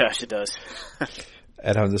 Yeah, she does.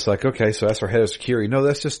 And I'm just like, okay, so that's her head of security. No,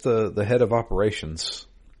 that's just the head of operations.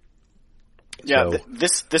 Yeah, So,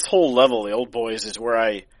 this whole level, the Old Boys, is where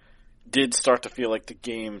I did start to feel like the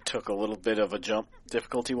game took a little bit of a jump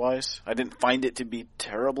difficulty-wise. I didn't find it to be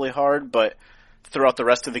terribly hard, but throughout the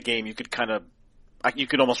rest of the game, you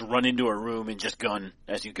could almost run into a room and just gun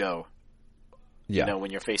as you go. yeah. You know,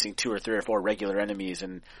 when you're facing 2 or 3 or 4 regular enemies,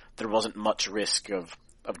 and there wasn't much risk of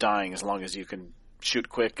dying as long as you can shoot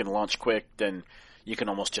quick and launch quick, then you can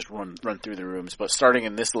almost just run through the rooms. But starting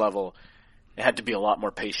in this level, it had to be a lot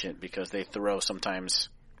more patient because they throw sometimes,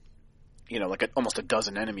 you know, like almost a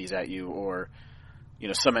dozen enemies at you, or, you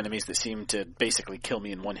know, some enemies that seem to basically kill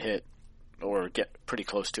me in one hit or get pretty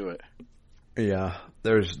close to it. Yeah,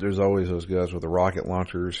 there's always those guys with the rocket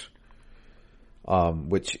launchers,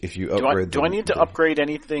 which if you upgrade... Do I need to upgrade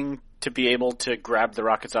anything to be able to grab the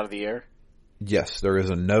rockets out of the air? Yes, there is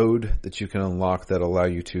a node that you can unlock that allow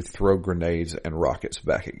you to throw grenades and rockets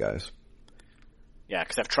back at guys. Yeah,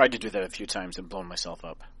 because I've tried to do that a few times and blown myself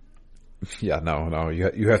up. Yeah, no,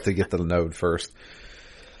 you have to get the node first.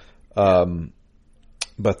 It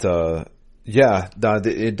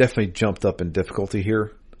definitely jumped up in difficulty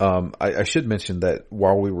here. I should mention that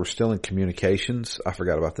while we were still in communications, I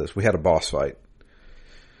forgot about this. We had a boss fight.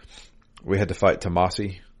 We had to fight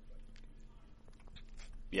Tomasi.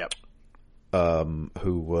 Yep.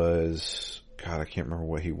 Who was, God, I can't remember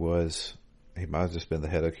what he was. He might have just been the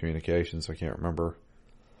head of communications. I can't remember.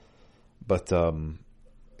 But,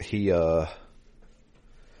 he was,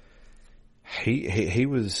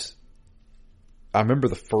 I remember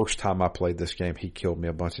the first time I played this game, he killed me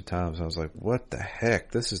a bunch of times. I was like, what the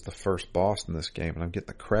heck? This is the first boss in this game and I'm getting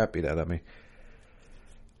the crap beat out of me.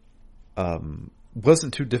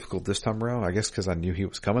 Wasn't too difficult this time around, I guess because I knew he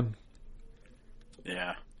was coming.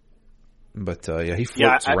 Yeah. But, he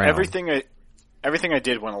floats around. Everything I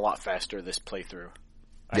did went a lot faster this playthrough.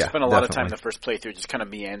 I spent a lot of time the first playthrough just kind of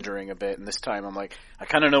meandering a bit, and this time I'm like, I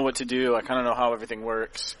kind of know what to do, I kind of know how everything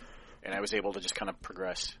works, and I was able to just kind of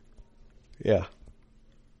progress. Yeah.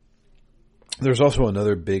 There's also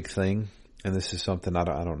another big thing, and this is something I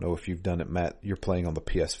don't know if you've done it, Matt. You're playing on the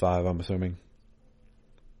PS5, I'm assuming?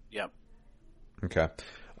 Yep. Okay.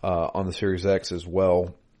 On the Series X as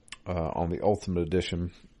well, on the Ultimate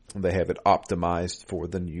Edition, they have it optimized for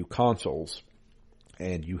the new consoles.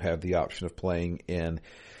 And you have the option of playing in,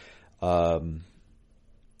 I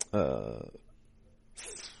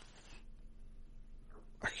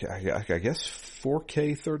guess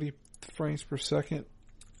 4K 30 frames per second,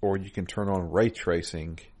 or you can turn on ray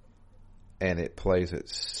tracing and it plays at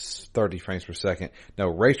 30 frames per second. No,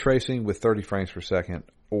 ray tracing with 30 frames per second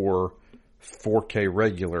or 4K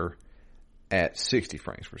regular at 60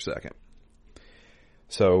 frames per second.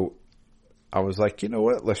 So I was like, you know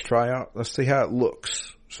what? Let's see how it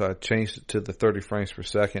looks. So I changed it to the 30 frames per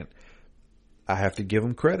second. I have to give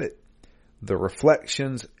them credit. The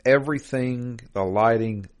reflections, everything, the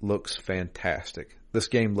lighting looks fantastic. This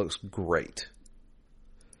game looks great.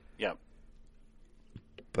 Yep.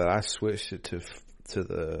 But I switched it to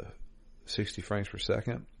the 60 frames per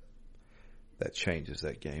second. That changes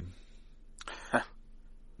that game.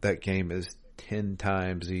 That game is 10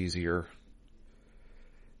 times easier.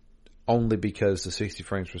 Only because the 60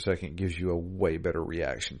 frames per second gives you a way better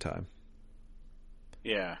reaction time.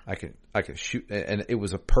 Yeah. I can shoot, and it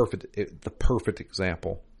was the perfect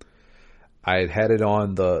example. I had it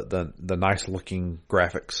on the nice looking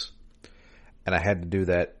graphics, and I had to do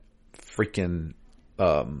that freaking,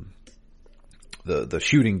 the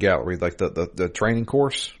shooting gallery, like the training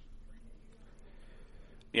course.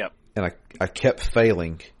 Yep. And I kept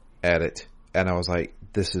failing at it, and I was like,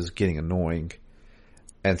 this is getting annoying.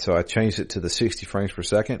 And so I changed it to the 60 frames per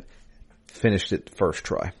second, finished it first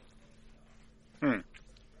try. And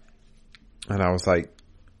I was like,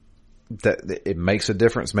 that it makes a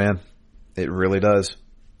difference, man. It really does.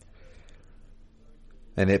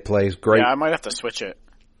 And it plays great. Yeah, I might have to switch it.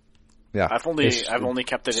 Yeah. I've only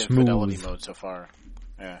kept it in fidelity mode so far.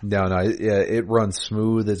 Yeah. No, it runs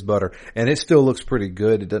smooth as butter. And it still looks pretty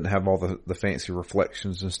good. It doesn't have all the fancy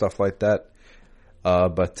reflections and stuff like that.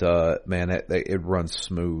 But man, it runs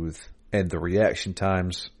smooth, and the reaction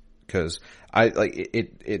times because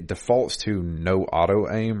it defaults to no auto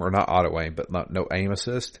aim, or not auto aim, but no aim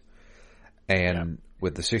assist. And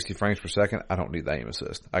with the 60 frames per second, I don't need the aim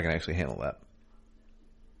assist. I can actually handle that.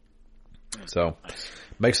 So,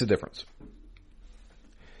 makes a difference.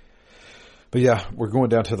 But yeah, we're going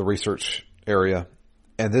down to the research area,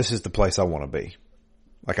 and this is the place I want to be.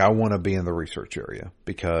 Like, I want to be in the research area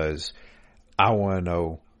because I want to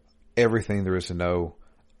know everything there is to know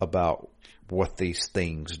about what these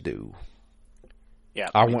things do. Yeah,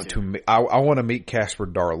 I want to meet Casper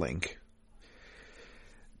Darling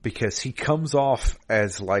because he comes off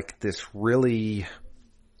as like this really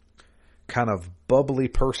kind of bubbly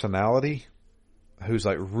personality who's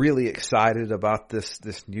like really excited about this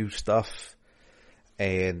new stuff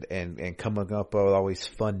and coming up with all these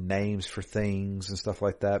fun names for things and stuff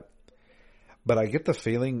like that. But I get the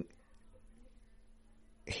feeling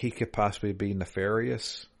he could possibly be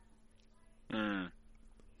nefarious.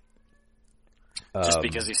 Just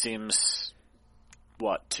because he seems,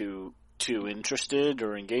 too interested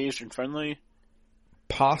or engaged and friendly?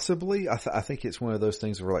 Possibly. I think it's one of those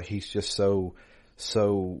things where like he's just so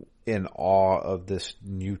in awe of this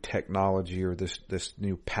new technology or this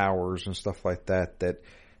new powers and stuff like that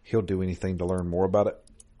he'll do anything to learn more about it.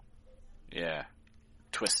 Yeah.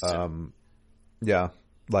 Twists. Yeah.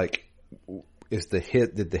 Like, did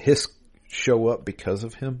the hiss show up because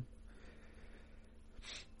of him?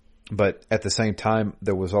 But at the same time,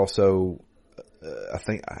 there was also, I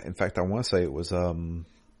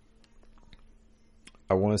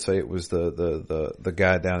want to say it was the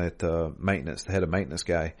guy down at maintenance, the head of maintenance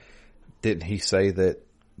guy. Didn't he say that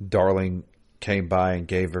Darling came by and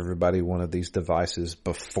gave everybody one of these devices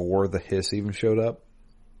before the hiss even showed up?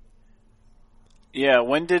 Yeah,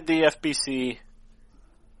 when did the FBC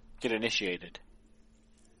get initiated?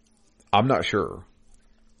 I'm not sure.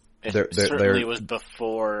 It certainly was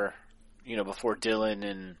before, before Dylan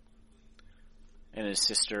and his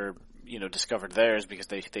sister, discovered theirs because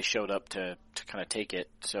they showed up to kind of take it.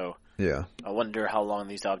 So yeah, I wonder how long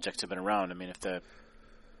these objects have been around. I mean, if the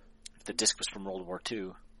disc was from World War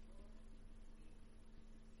II.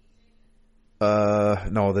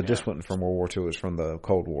 No, the disc wasn't from World War II. It was from the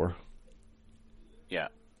Cold War. Yeah,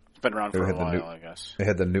 it's been around for a while, I guess. They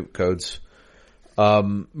had the nuke codes.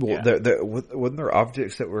 Wasn't there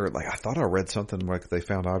objects that were like, I thought I read something like they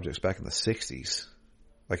found objects back in the 60s.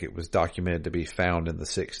 Like it was documented to be found in the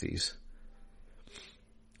 60s.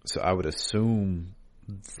 So I would assume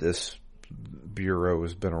this bureau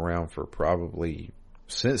has been around for probably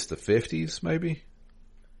since the 50s, maybe?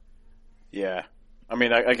 Yeah. I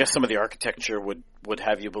mean, I guess some of the architecture would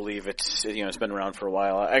have you believe it's been around for a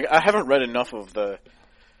while. I haven't read enough of the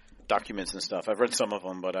documents and stuff. I've read some of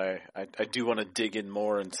them, but I do want to dig in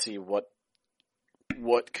more and see what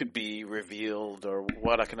could be revealed or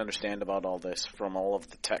what I can understand about all this from all of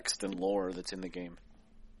the text and lore that's in the game.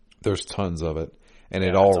 There's tons of it, and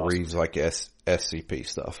it all reads like SCP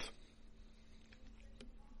stuff.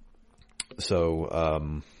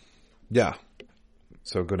 So, yeah.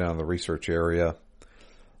 So go down to the research area,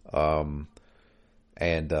 and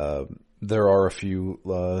there are a few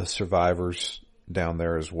survivors down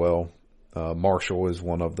there as well. Marshall is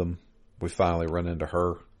one of them. We finally run into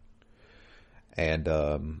her.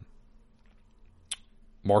 And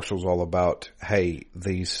Marshall's all about, hey,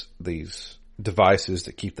 these devices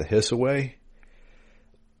that keep the hiss away,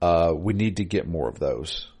 we need to get more of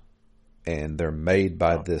those. And they're made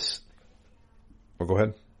by this. Oh, go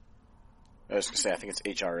ahead. I was going to say, I think it's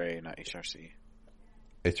HRA, not HRC.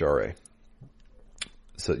 HRA.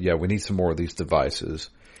 So, yeah, we need some more of these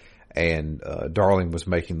devices. And Darling was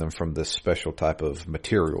making them from this special type of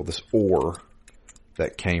material, this ore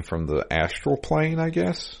that came from the astral plane, I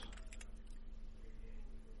guess.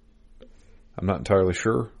 I'm not entirely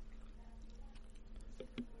sure.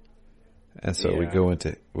 And so we go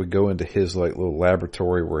into his like little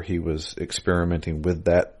laboratory where he was experimenting with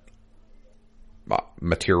that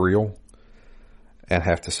material and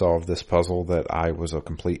have to solve this puzzle that I was a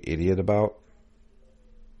complete idiot about.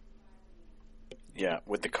 Yeah,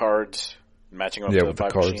 with the cards matching up to the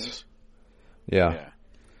five machines. Yeah.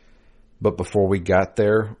 But before we got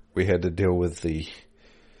there, we had to deal with the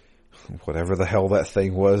whatever the hell that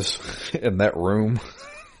thing was in that room.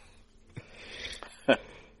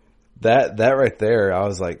 That right there, I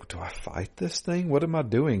was like, do I fight this thing? What am I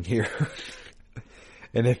doing here?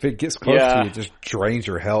 And if it gets close to you, it just drains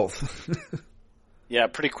your health. Yeah,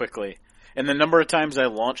 pretty quickly. And the number of times I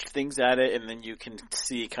launched things at it, and then you can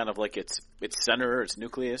see kind of like its center, its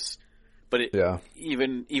nucleus. But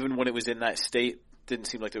even when it was in that state, didn't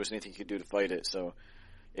seem like there was anything you could do to fight it. So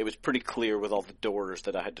it was pretty clear with all the doors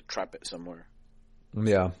that I had to trap it somewhere.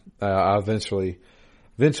 Yeah, I eventually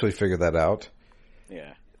figured that out.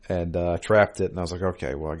 Yeah. And trapped it, and I was like,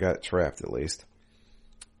 okay, well, I got it trapped at least.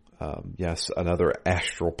 Yes, another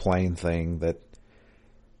astral plane thing that,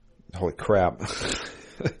 holy crap.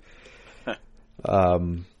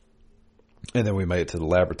 And then we made it to the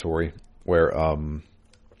laboratory where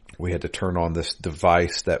we had to turn on this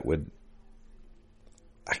device that would,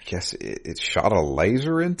 I guess it shot a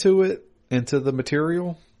laser into the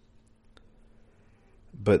material.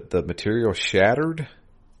 But the material shattered.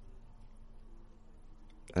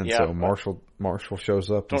 And yeah, so Marshall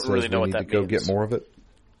shows up and says really know we need to go get more of it.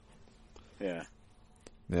 Yeah.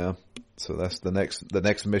 Yeah. So that's the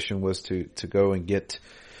next mission was to go and get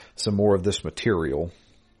some more of this material.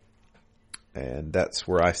 And that's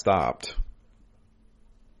where I stopped.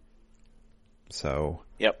 So.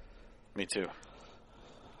 Yep. Me too.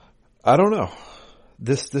 I don't know.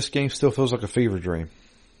 This game still feels like a fever dream.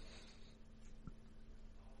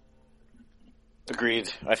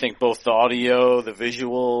 Agreed. I think both the audio, the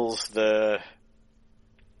visuals, the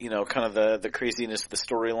kind of the craziness of the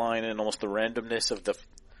storyline and almost the randomness of the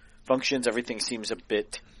functions, everything seems a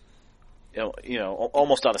bit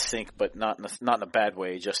almost out of sync, but not in a bad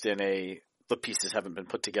way, just in the pieces haven't been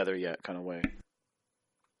put together yet kind of way.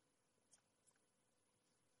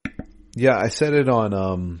 Yeah, I said it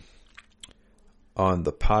on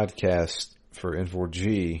the podcast for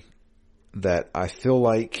N4G that I feel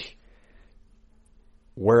like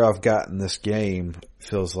where I've gotten this game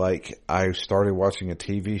feels like I started watching a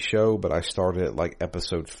TV show, but I started at like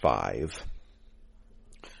episode 5.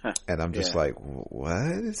 And I'm just like,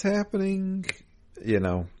 what is happening?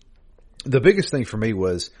 The biggest thing for me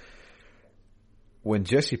was when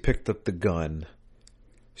Jessie picked up the gun,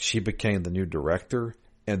 she became the new director.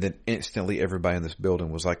 And then instantly everybody in this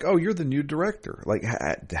building was like, oh, you're the new director. Like,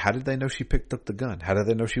 how did they know she picked up the gun? How did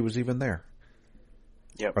they know she was even there?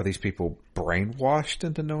 Yep. Are these people brainwashed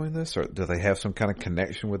into knowing this? Or do they have some kind of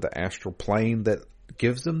connection with the astral plane that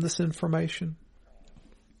gives them this information?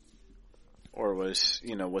 Or was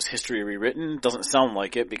history rewritten? Doesn't sound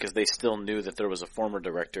like it because they still knew that there was a former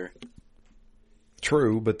director.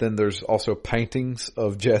 True, but then there's also paintings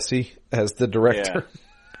of Jessie as the director.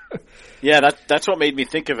 Yeah, that's what made me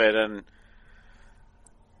think of it, and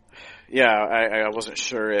I wasn't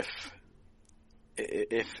sure if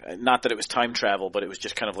not that it was time travel, but it was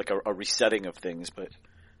just kind of like a resetting of things. But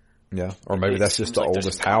yeah, or maybe that's just the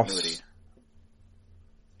oldest house.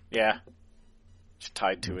 Yeah, it's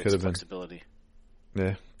tied to its flexibility.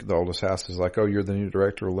 Yeah, the oldest house is like, oh, you're the new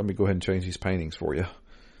director. Well, let me go ahead and change these paintings for you.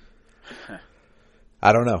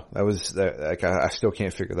 I don't know. That was like I still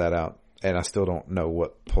can't figure that out. And I still don't know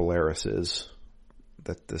what Polaris is.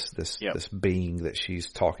 That this being that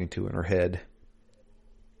she's talking to in her head.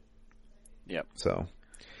 Yep. So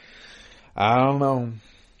I don't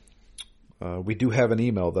know. We do have an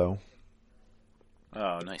email though.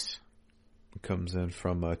 Oh, nice. It comes in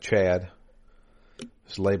from Chad.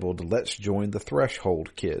 It's labeled "Let's join the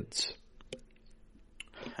Threshold, kids."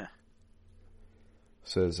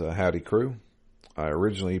 Says, "Howdy crew. I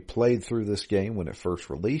originally played through this game when it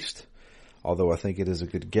first released. Although I think it is a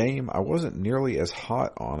good game, I wasn't nearly as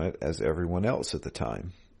hot on it as everyone else at the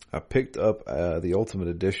time. I picked up the Ultimate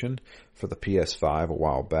Edition for the PS5 a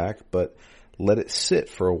while back, but let it sit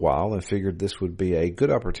for a while and figured this would be a good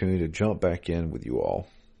opportunity to jump back in with you all.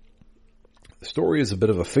 The story is a bit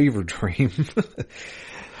of a fever dream,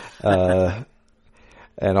 and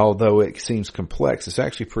although it seems complex, it's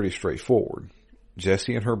actually pretty straightforward.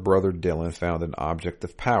 Jessie and her brother Dylan found an object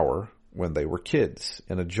of power when they were kids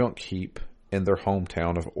in a junk heap in their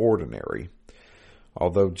hometown of Ordinary.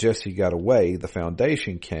 Although Jessie got away, the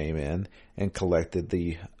Foundation came in and collected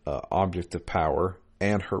the object of power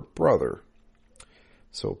and her brother.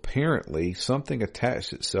 So apparently something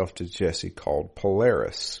attached itself to Jessie called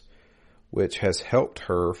Polaris, which has helped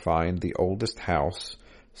her find the oldest house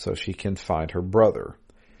so she can find her brother.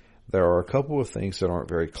 There are a couple of things that aren't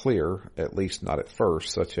very clear, at least not at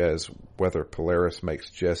first, such as whether Polaris makes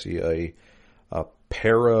Jessie a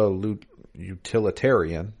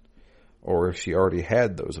para-utilitarian, or if she already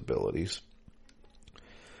had those abilities.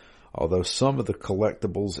 Although some of the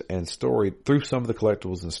collectibles and story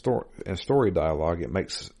dialogue, it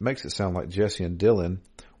makes it sound like Jessie and Dylan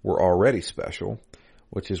were already special,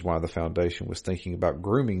 which is why the Foundation was thinking about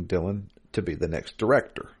grooming Dylan to be the next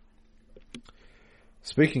director.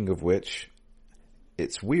 Speaking of which,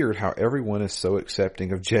 it's weird how everyone is so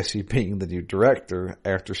accepting of Jessie being the new director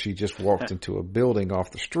after she just walked into a building off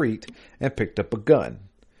the street and picked up a gun.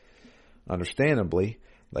 Understandably,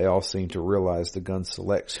 they all seem to realize the gun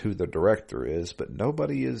selects who the director is, but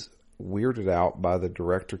nobody is weirded out by the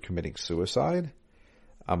director committing suicide.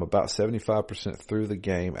 I'm about 75% through the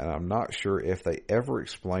game, and I'm not sure if they ever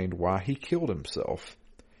explained why he killed himself.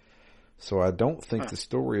 So I don't think the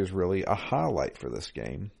story is really a highlight for this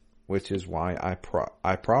game, which is why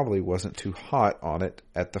I probably wasn't too hot on it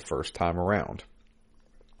at the first time around.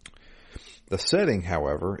 The setting,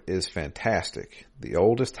 however, is fantastic. The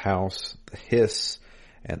oldest house, the hiss,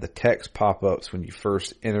 and the text pop-ups when you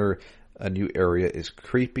first enter a new area is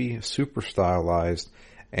creepy, super stylized,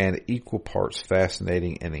 and equal parts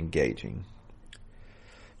fascinating and engaging.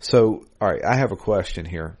 So, alright, I have a question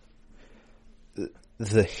here.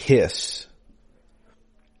 The hiss.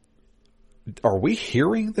 Are we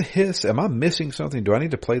hearing the hiss? Am I missing something? Do I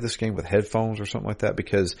need to play this game with headphones or something like that?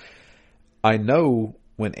 Because I know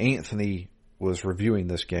when Anthony was reviewing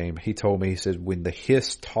this game, he told me, he said, when the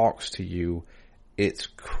hiss talks to you, it's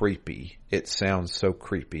creepy. It sounds so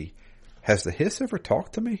creepy. Has the hiss ever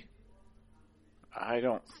talked to me? I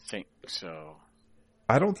don't think so.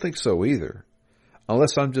 I don't think so either.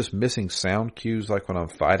 Unless I'm just missing sound cues like when I'm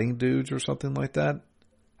fighting dudes or something like that.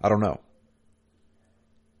 I don't know.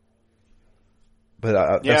 But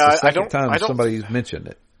that's the second time somebody's mentioned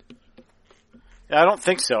it. Yeah, I don't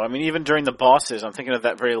think so. I mean, even during the bosses, I'm thinking of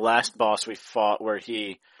that very last boss we fought where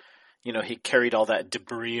he carried all that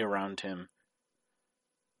debris around him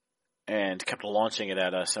and kept launching it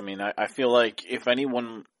at us. I mean, I feel like if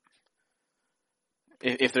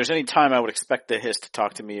there's any time I would expect the hiss to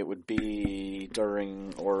talk to me, it would be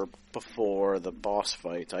during or before the boss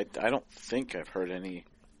fights. I don't think I've heard any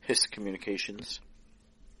hiss communications.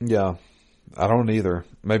 Yeah, I don't either.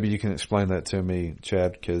 Maybe you can explain that to me,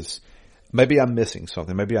 Chad, because maybe I'm missing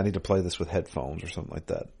something. Maybe I need to play this with headphones or something like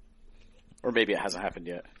that. Or maybe it hasn't happened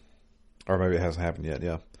yet.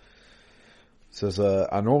 Yeah. It says,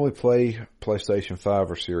 I normally play PlayStation 5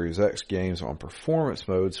 or Series X games on performance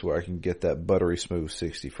mode so I can get that buttery smooth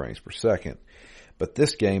 60 frames per second. But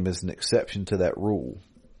this game is an exception to that rule.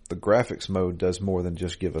 The graphics mode does more than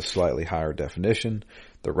just give a slightly higher definition.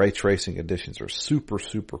 The ray tracing additions are super,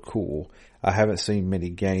 super cool. I haven't seen many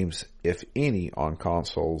games, if any, on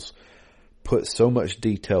consoles put so much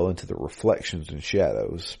detail into the reflections and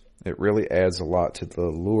shadows. It really adds a lot to the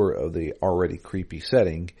allure of the already creepy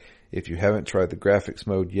setting. If you haven't tried the graphics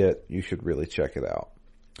mode yet, you should really check it out.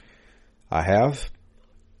 I have.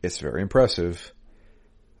 It's very impressive.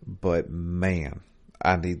 But man,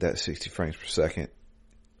 I need that 60 frames per second.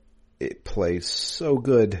 It plays so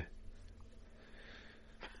good.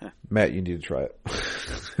 Matt, you need to try it.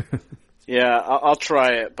 Yeah, I'll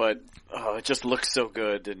try it, but it just looks so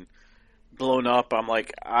good and blown up. I'm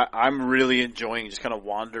like, I'm really enjoying just kind of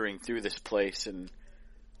wandering through this place and,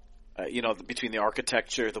 between the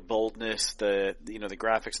architecture, the boldness, the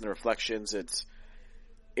graphics and the reflections,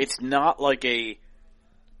 it's not like a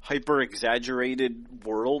hyper exaggerated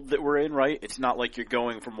world that we're in, right? It's not like you're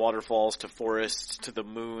going from waterfalls to forests to the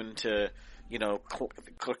moon to,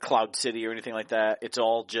 Cloud City or anything like that. It's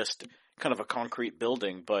all just kind of a concrete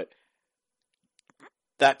building, but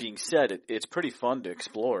that being said, it's pretty fun to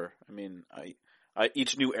explore. I mean,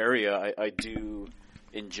 each new area I do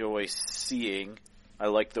enjoy seeing. I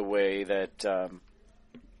like the way that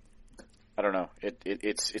I don't know.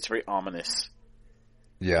 It's very ominous.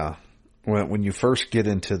 Yeah, when you first get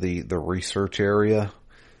into the research area,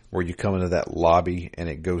 where you come into that lobby and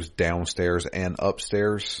it goes downstairs and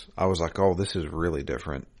upstairs, I was like, oh, this is really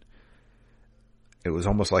different. It was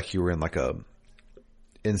almost like you were in like a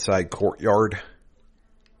inside courtyard.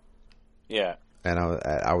 Yeah. And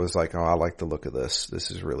I was like, oh, I like the look of this. This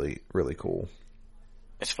is really, really cool.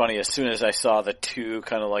 It's funny, as soon as I saw the two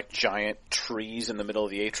kind of like giant trees in the middle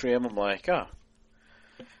of the atrium, I'm like,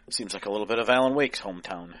 seems like a little bit of Alan Wake's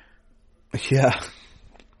hometown. Yeah.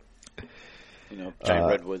 Giant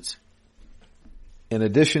redwoods. In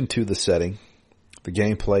addition to the setting, the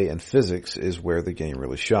gameplay and physics is where the game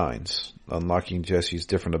really shines. Unlocking Jesse's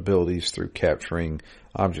different abilities through capturing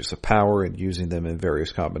objects of power and using them in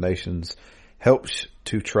various combinations helps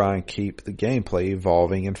to try and keep the gameplay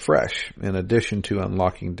evolving and fresh, in addition to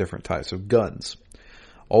unlocking different types of guns.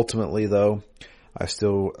 Ultimately, though, I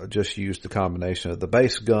still just use the combination of the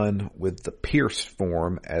base gun with the Pierce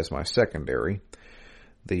form as my secondary.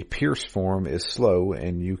 The Pierce form is slow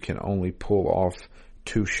and you can only pull off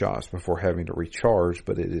 2 shots before having to recharge,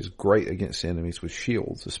 but it is great against enemies with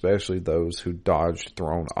shields, especially those who dodge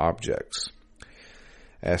thrown objects.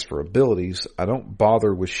 As for abilities, I don't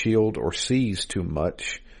bother with shield or seize too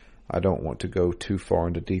much. I don't want to go too far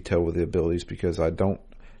into detail with the abilities because I don't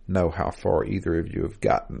know how far either of you have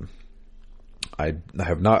gotten. I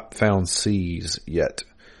have not found seize yet,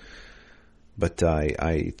 but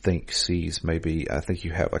I think seize maybe, I think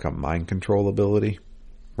you have like a mind control ability.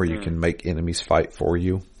 where you can make enemies fight for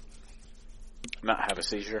you. Not have a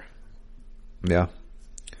seizure. Yeah.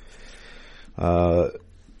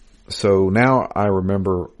 So now I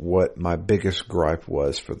remember what my biggest gripe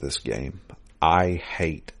was for this game. I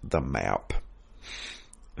hate the map.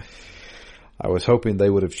 I was hoping they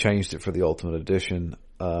would have changed it for the Ultimate Edition,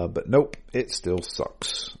 but nope, it still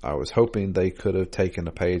sucks. I was hoping they could have taken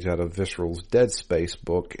a page out of Visceral's Dead Space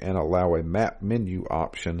book and allow a map menu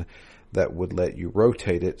option that would let you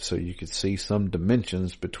rotate it so you could see some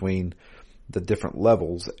dimensions between the different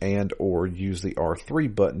levels, and or use the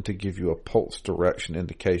R3 button to give you a pulse direction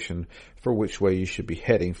indication for which way you should be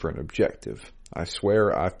heading for an objective. I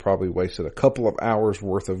swear I've probably wasted a couple of hours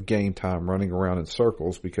worth of game time running around in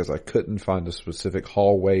circles because I couldn't find a specific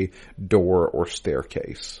hallway, door, or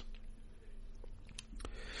staircase.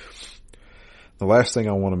 The last thing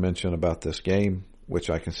I want to mention about this game, which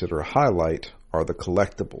I consider a highlight, are the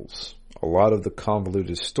collectibles. A lot of the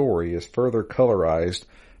convoluted story is further colorized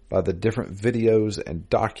by the different videos and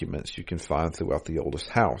documents you can find throughout the oldest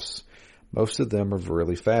house. Most of them are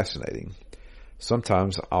really fascinating.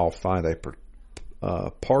 Sometimes I'll find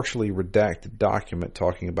a partially redacted document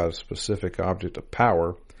talking about a specific object of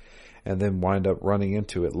power and then wind up running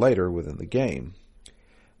into it later within the game.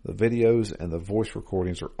 The videos and the voice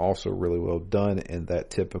recordings are also really well done in that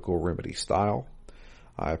typical Remedy style.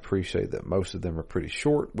 I appreciate that most of them are pretty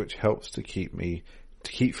short, which helps to keep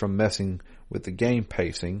from messing with the game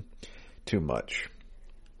pacing too much.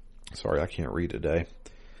 Sorry, I can't read today.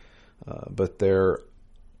 But there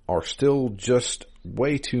are still just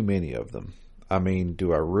way too many of them. I mean,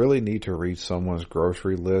 do I really need to read someone's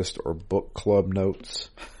grocery list or book club notes?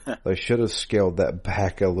 They should have scaled that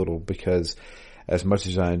back a little because as much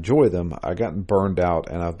as I enjoy them, I've gotten burned out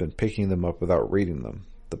and I've been picking them up without reading them.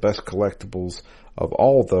 The best collectibles of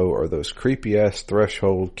all, though, are those creepy-ass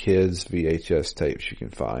Threshold Kids VHS tapes you can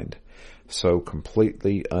find. So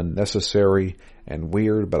completely unnecessary and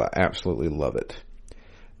weird, but I absolutely love it.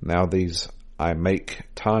 Now these I make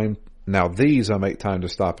time to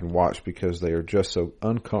stop and watch because they are just so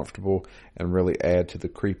uncomfortable and really add to the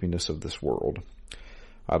creepiness of this world.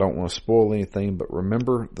 I don't want to spoil anything, but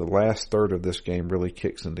remember, the last third of this game really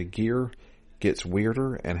kicks into gear, gets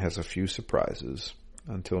weirder, and has a few surprises.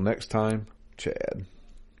 Until next time, Chad.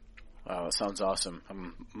 Wow, that sounds awesome.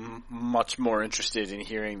 I'm much more interested in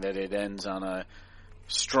hearing that it ends on a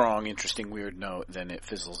strong, interesting, weird note than it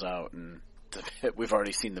fizzles out, and we've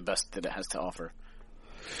already seen the best that it has to offer.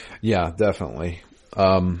 Yeah, definitely.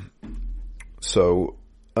 So,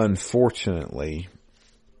 unfortunately,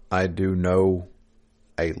 I do know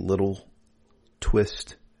a little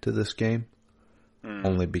twist to this game,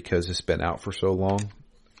 only because it's been out for so long,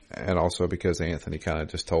 and also because Anthony kind of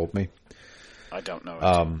just told me. I don't know it.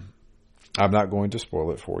 I'm not going to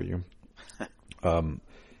spoil it for you.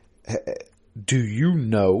 Do you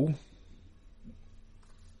know?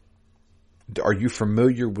 Are you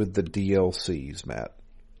familiar with the DLCs, Matt?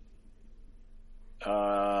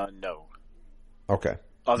 No. Okay.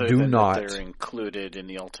 Other than that they're included in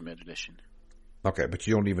the Ultimate Edition. Okay, but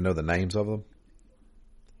you don't even know the names of them?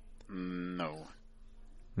 No.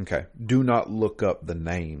 Okay. Do not look up the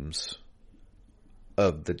names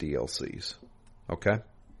of the DLCs. Okay?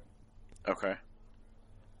 Okay.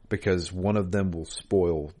 Because one of them will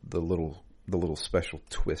spoil the little special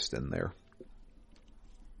twist in there.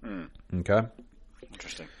 Okay?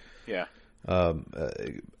 Interesting. Yeah.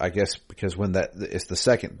 I guess because it's the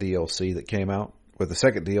second DLC that came out. When the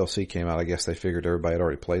second DLC came out, I guess they figured everybody had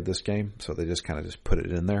already played this game, so they just kind of just put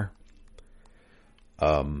it in there.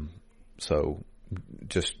 So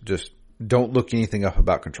just don't look anything up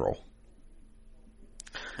about Control.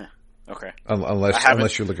 Okay.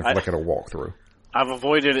 Unless you're looking for like a walkthrough. I've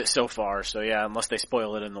avoided it so far, so yeah, unless they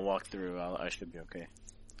spoil it in the walkthrough, I should be okay.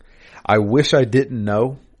 I wish I didn't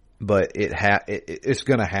know, but it's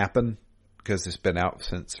going to happen because it's been out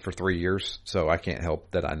for 3 years, so I can't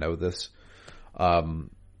help that I know this. But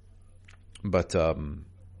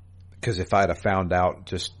because if I had found out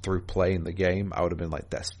just through playing the game, I would have been like,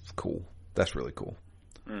 "That's cool. That's really cool."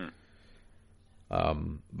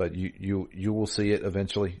 But you will see it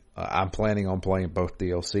eventually. I'm planning on playing both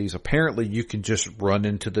DLCs. Apparently, you can just run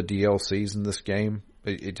into the DLCs in this game.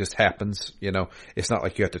 It just happens. You know, it's not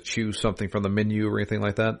like you have to choose something from the menu or anything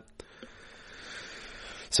like that.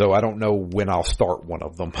 So I don't know when I'll start one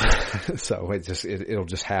of them. So it'll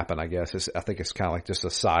just happen, I guess. I think it's kind of like just a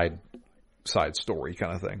side story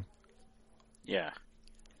kind of thing. Yeah.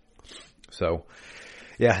 So,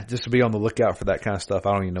 yeah, just to be on the lookout for that kind of stuff.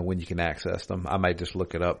 I don't even know when you can access them. I may just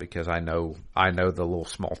look it up because I know the little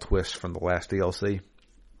small twist from the last DLC.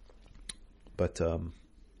 But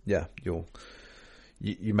yeah, you'll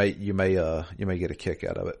you may get a kick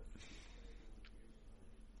out of it.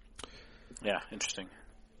 Yeah, interesting.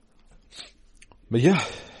 But yeah,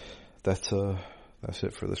 that's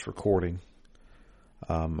it for this recording.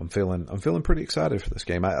 I'm feeling pretty excited for this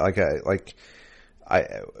game.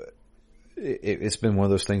 It's been one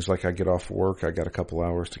of those things. Like, I get off work, I got a couple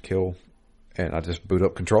hours to kill, and I just boot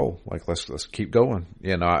up Control. Like, let's keep going.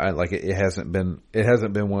 You know, it hasn't been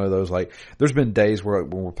one of those, like, there's been days where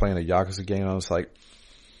when we're playing a Yakuza game, I was like,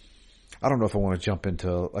 I don't know if I want to jump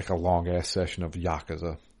into like a long ass session of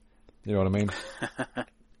Yakuza. You know what I mean?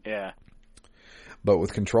 Yeah. But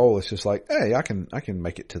with Control, it's just like, hey, I can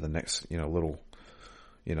make it to the next, little,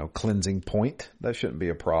 cleansing point. That shouldn't be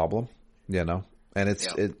a problem, And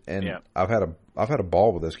I've had a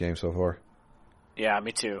ball with this game so far. Yeah,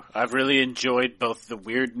 me too. I've really enjoyed both the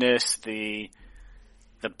weirdness, the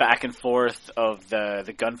back and forth of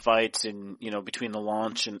the gunfights, and between the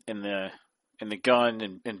launch and the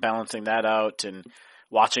gun, and balancing that out, and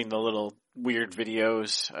watching the little weird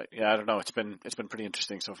videos. I don't know. It's been pretty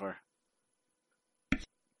interesting so far.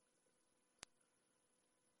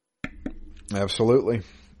 Absolutely,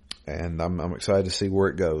 and I'm excited to see where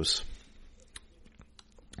it goes.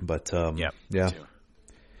 But yeah.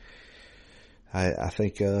 I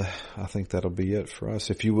think that'll be it for us.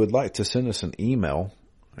 If you would like to send us an email,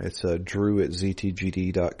 it's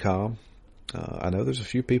drew@ztgd.com. I know there's a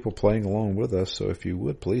few people playing along with us, so if you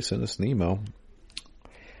would, please send us an email.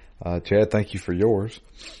 Chad, thank you for yours.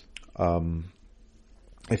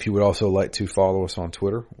 If you would also like to follow us on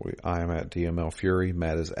Twitter, I am at DML Fury,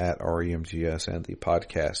 Matt is at REMGS, and the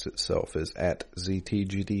podcast itself is at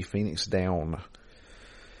ZTGD Phoenix Down.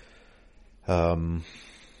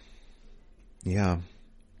 Yeah.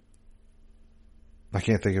 I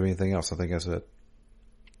can't think of anything else. I think that's it.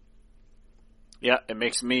 Yeah, it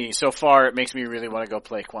makes me really want to go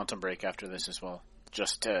play Quantum Break after this as well.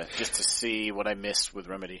 Just to see what I missed with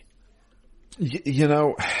Remedy.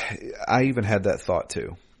 I even had that thought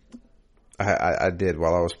too. I did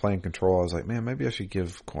while I was playing Control. I was like, man, maybe I should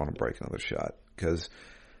give Quantum Break another shot, because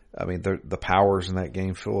I mean, the powers in that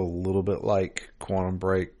game feel a little bit like Quantum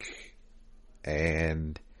Break,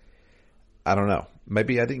 and I don't know.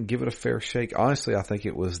 Maybe I didn't give it a fair shake. Honestly, I think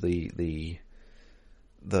it was the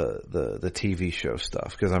TV show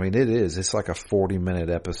stuff, because I mean, it's like a 40-minute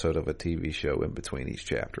episode of a TV show in between each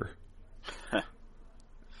chapter.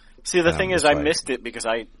 See, the thing is, I missed it because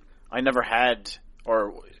I never had,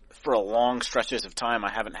 or for a long stretches of time,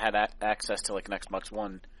 I haven't had access to like an Xbox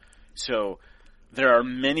One. So there are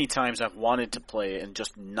many times I've wanted to play it and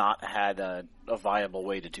just not had a viable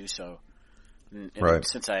way to do so. And right.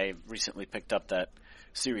 Since I recently picked up that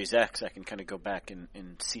Series X, I can kind of go back and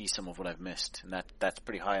see some of what I've missed, and that's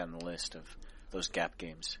pretty high on the list of those gap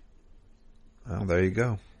games. Well, there you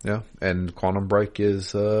go. Yeah, and Quantum Break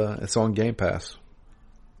is it's on Game Pass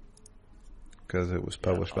because it was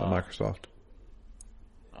published by Microsoft.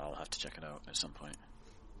 I'll have to check it out at some point.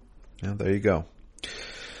 Yeah, there you go.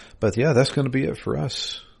 But yeah, that's going to be it for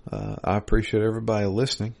us. I appreciate everybody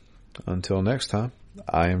listening. Until next time,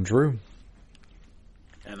 I am Drew.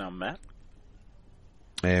 And I'm Matt.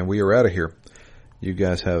 And we are out of here. You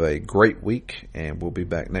guys have a great week, and we'll be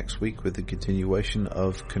back next week with the continuation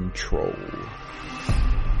of Control.